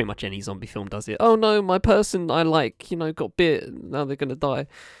 pretty much any zombie film does it. Oh no, my person I like, got bit. Now they're gonna die.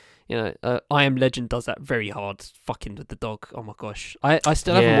 I Am Legend does that very hard. Fucking with the dog. Oh my gosh. I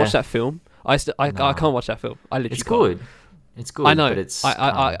still haven't watched that film. I can't watch that film. I literally It's can't. good. It's good. I know. But it's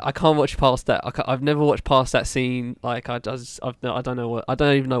I can't watch past that. I've never watched past that scene. Like, I don't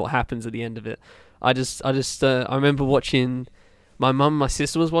even know what happens at the end of it. I remember watching. My mum, my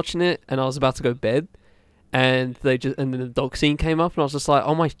sister was watching it, and I was about to go to bed. And then the dog scene came up, and I was just like,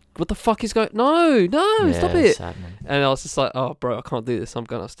 "Oh my, what the fuck is going? No, stop it!" Sad, man. And I was just like, "Oh, bro, I can't do this. I'm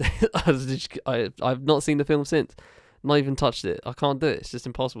going upstairs." I've not seen the film since, not even touched it. I can't do it. It's just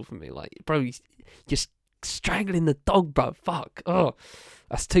impossible for me. Like, bro, you're strangling the dog, bro. Fuck. Oh,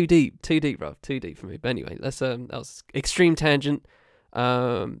 that's too deep, bro. Too deep for me. But anyway, that was extreme tangent.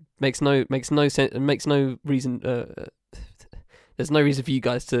 Makes no sense. It makes no reason. There's no reason for you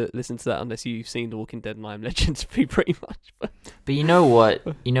guys to listen to that unless you've seen The Walking Dead and I Am Legend, pretty much. But you know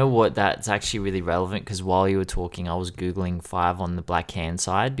what? That's actually really relevant, because while you were talking, I was Googling 5 on the Black Hand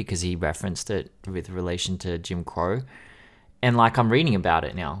Side, because he referenced it with relation to Jim Crow. And, like, I'm reading about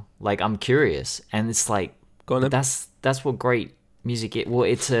it now. Like, I'm curious. And it's like, that's what great music is. Well,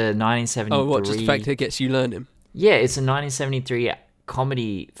 it's a 1973... Oh, what? Just the fact that it gets you learning? Yeah, it's a 1973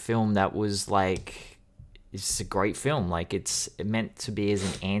 comedy film that was, like... It's a great film. Like, it's meant to be as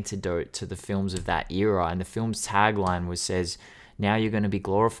an antidote to the films of that era. And the film's tagline says, "Now you're going to be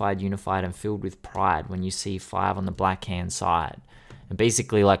glorified, unified, and filled with pride when you see 5 on the Black Hand Side." And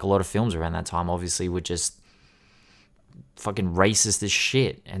basically, like, a lot of films around that time, obviously, were just fucking racist as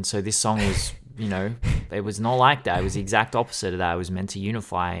shit. And so this song was, it was not like that. It was the exact opposite of that. It was meant to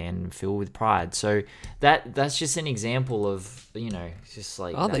unify and fill with pride. So that's just an example of, it's just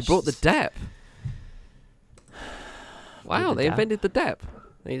like... Oh, they brought the dap. Wow, they invented the dap.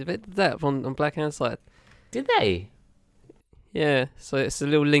 They invented the dap on Black Hand Side. Did they? Yeah, so it's a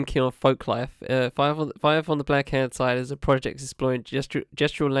little link here on Folklife. 5 on the Black Hand Side is a project exploring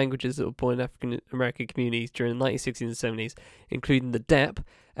gestural languages that were born in African American communities during the 1960s and 70s, including the dap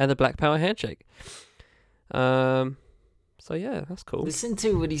and the Black Power handshake. So yeah, that's cool. Listen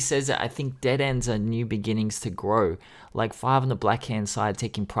to what he says. I think dead ends are new beginnings to grow. Like 5 on the Black Hand Side,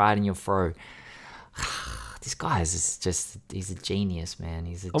 taking pride in your fro. This guy he's a genius, man.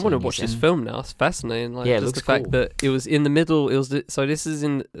 I want to watch this film now. It's fascinating. Like, yeah, just the fact that it was in the middle. So this is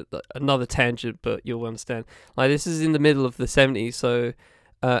in another tangent, but you'll understand. Like, this is in the middle of the 70s. So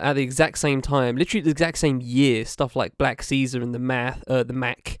at the exact same time, literally the exact same year, stuff like Black Caesar and the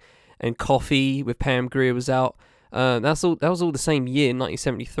Mac and Coffee with Pam Grier was out. That's all. That was all the same year,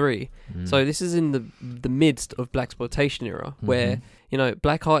 1973. So this is in the midst of blaxploitation era, where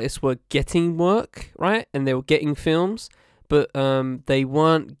black artists were getting work, right, and they were getting films, but they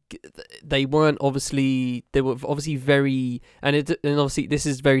weren't obviously. They were obviously very, and obviously this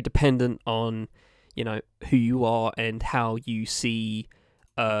is very dependent on who you are and how you see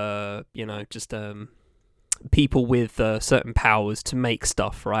just people with certain powers to make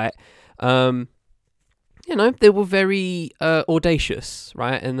stuff, right? They were very audacious,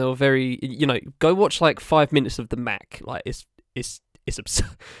 right? And they were very, go watch like 5 minutes of the Mac. Like it's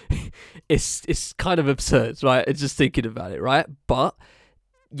absurd. it's kind of absurd, right? It's just thinking about it, right? But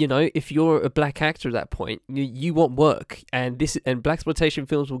if you're a black actor at that point, you want work, and blaxploitation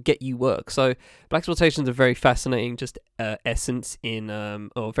films will get you work. So blaxploitation is a very fascinating essence in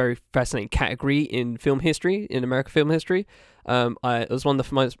or very fascinating category in film history, in American film history. It was one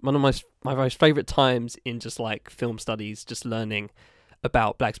of my most favorite times in just like film studies, just learning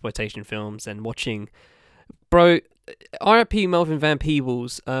about blaxploitation films and watching. Bro, R.I.P. Melvin Van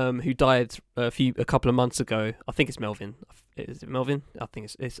Peebles, who died a couple of months ago. I think it's Melvin. Is it Melvin? I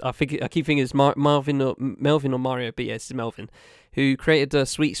think it's. I keep thinking it's Melvin or Mario, but yeah, it's Melvin, who created the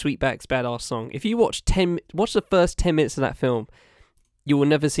Sweet Sweetback's Badass song. If you watch the first 10 minutes of that film, you will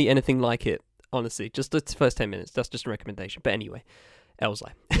never see anything like it. Honestly, just the first 10 minutes. That's just a recommendation. But anyway,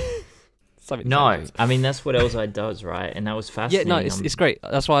 Elzai. No, I mean that's what Elzai does, right? And that was fascinating. Yeah, no, it's great.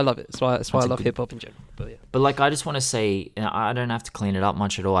 That's why I love it. That's why I love hip hop in general. But yeah. But like, I just want to say, I don't have to clean it up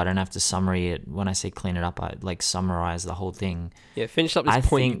much at all. I don't have to summary it. When I say clean it up, I like summarize the whole thing. Yeah, finish up this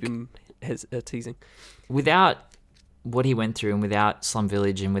point you've been teasing. Without what he went through, and without Slum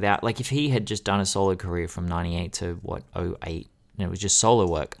Village, and without if he had just done a solo career from 98 to 08, and it was just solo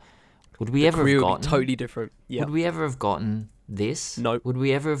work, would we ever have gotten totally different? Yeah. Would we ever have gotten this? No. Would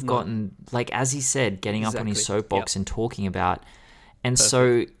we ever have gotten, as he said, getting up on his soapbox and talking about, and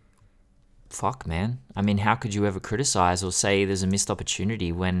so, fuck, man. I mean, how could you ever criticize or say there's a missed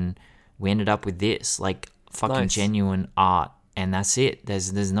opportunity when we ended up with this, fucking genuine art, and that's it.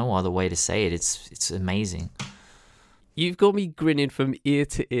 There's no other way to say it. It's amazing. You've got me grinning from ear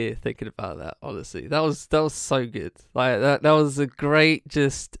to ear thinking about that. Honestly, that was so good. That was a great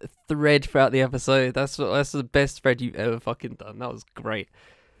just thread throughout the episode. That's the best thread you've ever fucking done. That was great.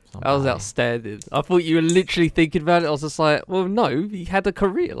 That was outstanding. I thought you were literally thinking about it. I was just like, well, no, he had a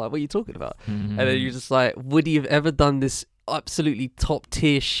career. Like, what are you talking about? And then you're just like, would he have ever done this absolutely top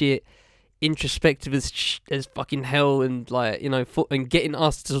tier shit, introspective as fucking hell, and and getting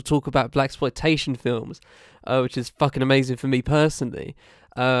us to talk about blaxploitation films, which is fucking amazing for me personally.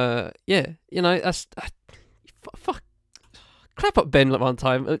 That's fuck. Clap up Ben one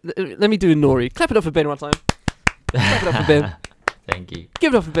time. Let me do a Nori. Clap it up for Ben one time. Clap it up for Ben. Thank you.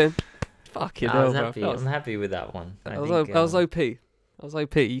 Give it up for Ben. Fucking hell, I'm happy with that one. I was OP. I was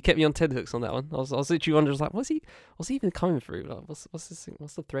OP. You kept me on tenterhooks on that one. I was literally wondering, what's he even coming through? What's this thing?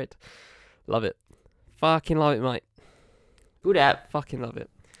 What's the thread? Love it. Fucking love it, mate. Good app. Fucking love it.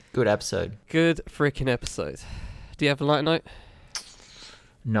 Good episode. Good freaking episode. Do you have a light note?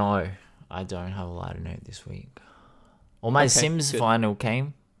 No, I don't have a lighter note this week. Well, my Sims vinyl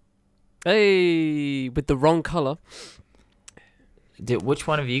came. Hey, with the wrong colour. Which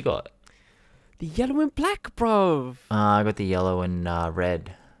one have you got? The yellow and black, bro. I got the yellow and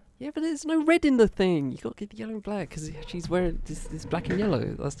red. Yeah, but there's no red in the thing. You got to get the yellow and black because she's wearing this black and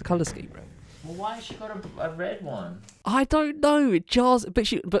yellow. That's the colour scheme, bro. Well, why has she got a red one? I don't know. It jars,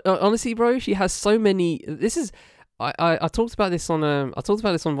 but honestly, bro, she has so many. This is, I talked about this on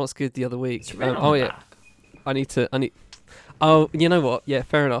What's Good the other week. It's red on the back. I need. Oh, you know what? Yeah,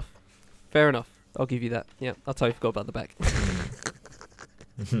 fair enough. I'll give you that. Yeah, I totally forgot about the back.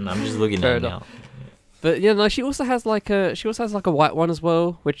 I'm just looking at it now. But yeah, no, she also has like a white one as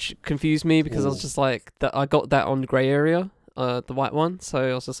well, which confused me because I was just like that. I got that on Grey Area, the white one.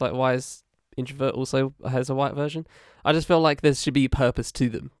 So I was just like, why is Introvert also has a white version? I just feel like there should be purpose to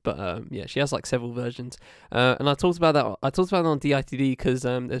them. But yeah, she has like several versions. And I talked about that. I talked about it on DITD because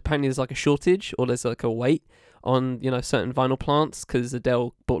apparently there's like a shortage or there's like a wait on certain vinyl plants because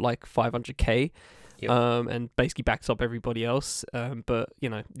Adele bought like 500k. Yep. And basically backs up everybody else. But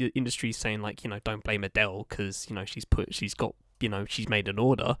the industry's saying like, don't blame Adele because she's made an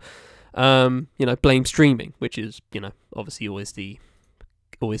order. Blame streaming, which is obviously always the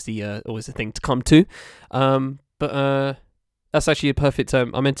thing to come to. But that's actually a perfect. I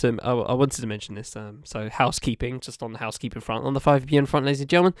wanted to mention this. So housekeeping, just on the housekeeping front, on the 5pm front, ladies and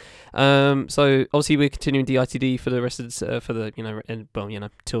gentlemen. So obviously we're continuing DITD for the rest of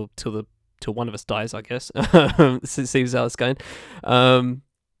till one of us dies, I guess. Seems how it's going.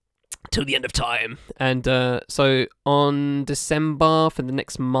 till the end of time. And so on December, for the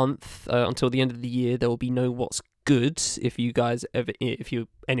next month, until the end of the year, there will be no What's Good. If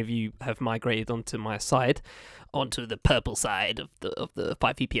any of you have migrated onto my side, onto the purple side of the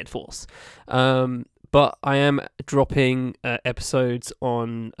 5VPN force. But I am dropping episodes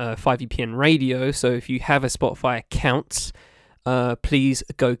on 5VPN Radio, so if you have a Spotify account, please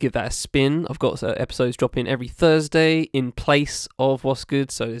go give that a spin. I've got episodes dropping every Thursday in place of What's Good,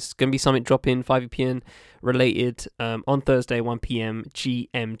 so there's going to be something dropping 5VPN related on Thursday 1 p.m.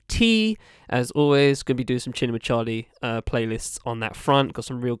 GMT. As always, going to be doing some Chilling with Charlie playlists on that front. Got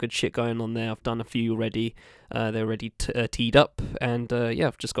some real good shit going on there. I've done a few already. They're already teed up, and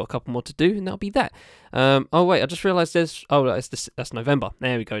I've just got a couple more to do, and that'll be that. Oh wait, I just realised that's November.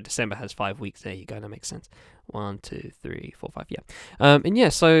 There we go. December has 5 weeks. There you go. That makes sense. 1, 2, 3, 4, 5. Yeah.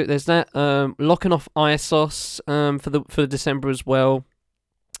 So there's that. Locking off ISOS for December as well,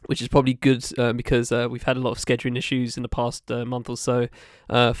 which is probably good because we've had a lot of scheduling issues in the past month or so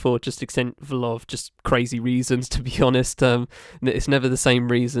for just extensive of just crazy reasons, to be honest. It's never the same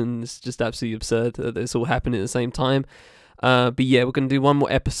reason. It's just absolutely absurd that it's all happening at the same time. But yeah, we're going to do one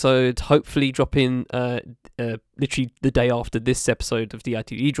more episode, hopefully dropping literally the day after this episode of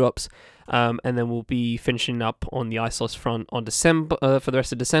DITD drops. And then we'll be finishing up on the ISOS front on December for the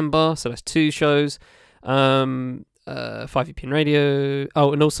rest of December. So that's 2 shows. 5VPN Radio.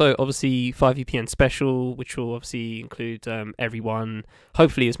 Oh, and also obviously 5VPN Special, which will obviously include everyone,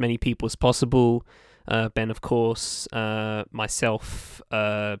 hopefully as many people as possible. Ben, of course, myself,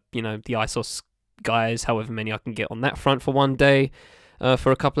 the ISOS guys, however many I can get on that front for one day,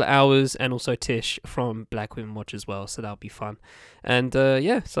 for a couple of hours, and also Tish from Black Women Watch as well, so that'll be fun. And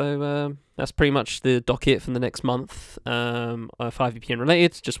so that's pretty much the docket for the next month. 5VPN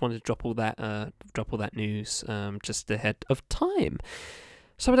related. Just wanted to drop all that news just ahead of time.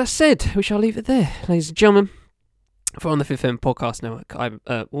 So with that said, we shall leave it there, ladies and gentlemen. For On the Fifth Element Podcast Network,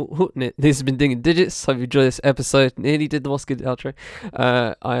 this has been Digging Digits. Hope you enjoyed this episode. Nearly did the What's Good outro.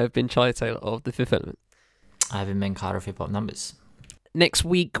 I have been Charlie Taylor of The Fifth Element. I have been Ben Carter of Hip Hop Numbers. Next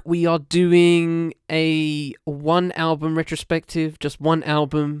week we are doing a 1 album retrospective, just 1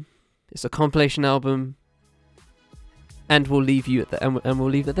 album. It's a compilation album, and we'll leave you at that, and we'll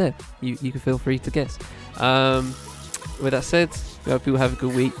leave it there. You can feel free to guess. With that said, we hope you have a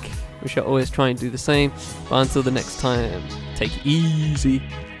good week. We shall always try and do the same. But until the next time, take it easy,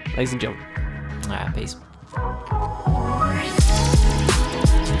 ladies and gentlemen. Alright, peace.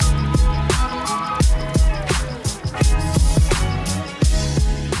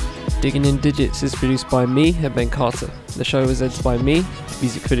 Digging in Digits is produced by me, Ben Carter. The show is edited by me.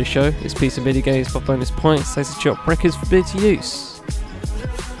 Music for the show is Piece of Video Games by Bonus Points. Thanks to Chop Records for ability use.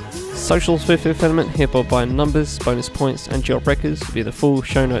 Socials for Fifth Element, Hip Hop by Numbers, Bonus Points, and Chop Records via the full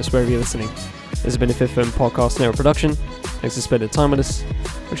show notes wherever you're listening. This has been a Fifth Element Podcast Network production. Thanks for spending time with us.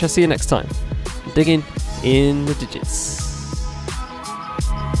 We shall see you next time. Digging in the Digits.